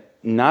that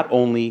not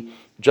only,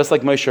 just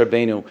like Moshe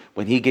Rabbeinu,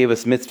 when he gave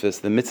us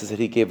mitzvahs, the mitzvahs that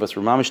he gave us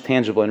were mamish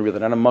tangible and real,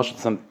 they're not a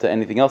mashal to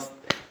anything else.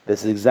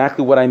 This is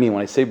exactly what I mean.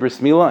 When I say bris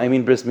milah, I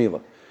mean bris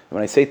milah.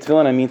 When I say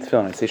tefillin, I mean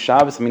tefillin. When I say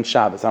Shabbos, I mean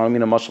Shabbos. I don't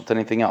mean a mashal to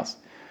anything else.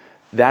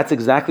 That's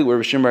exactly what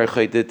Rishon Baruch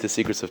Hu did to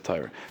Secrets of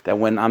Torah. That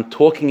when I'm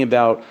talking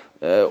about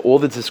all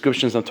the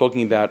descriptions I'm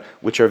talking about,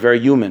 which are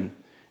very human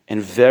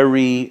and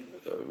very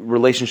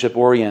relationship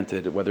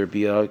oriented, whether it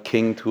be a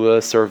king to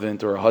a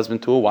servant or a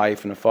husband to a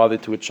wife and a father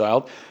to a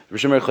child,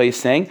 Rishon Baruch Hu is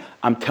saying,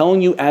 I'm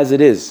telling you as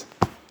it is.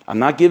 I'm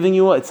not giving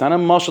you, it's not a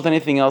mashal to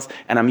anything else,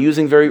 and I'm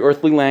using very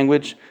earthly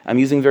language, I'm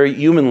using very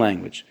human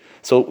language.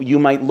 So you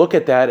might look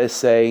at that as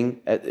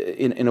saying,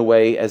 in a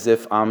way, as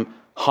if I'm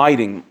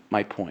hiding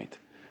my point.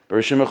 But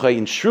Rishon Baruch Hu,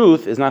 in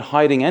truth, is not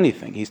hiding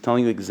anything. He's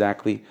telling you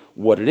exactly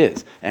what it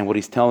is. And what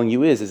he's telling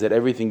you is that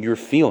everything you're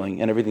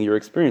feeling and everything you're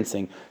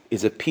experiencing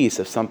is a piece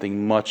of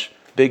something much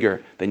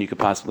bigger than you could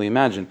possibly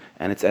imagine,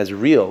 and it's as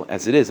real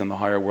as it is in the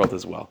higher world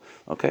as well.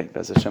 Okay,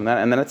 Bez Hashem,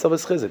 and then it's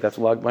Avos Chizuk. That's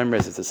what Lag BaOmer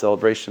is. It's a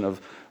celebration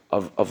of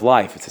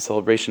life. It's a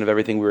celebration of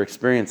everything we're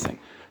experiencing.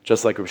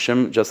 just like Rabban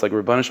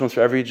Shimon is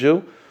for every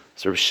Jew,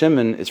 so Rav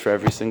Shimon is for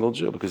every single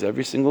Jew, because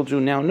every single Jew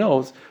now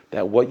knows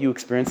that what you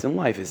experience in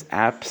life is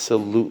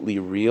absolutely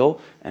real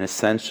and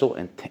essential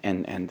and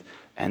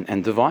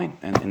divine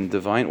and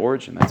divine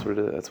origin. That's what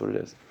it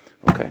is.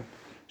 Okay.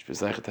 Ich bin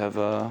sicher to have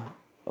a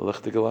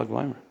lichtige Lag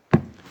Bleimer.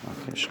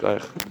 Okay,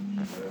 shkoyach.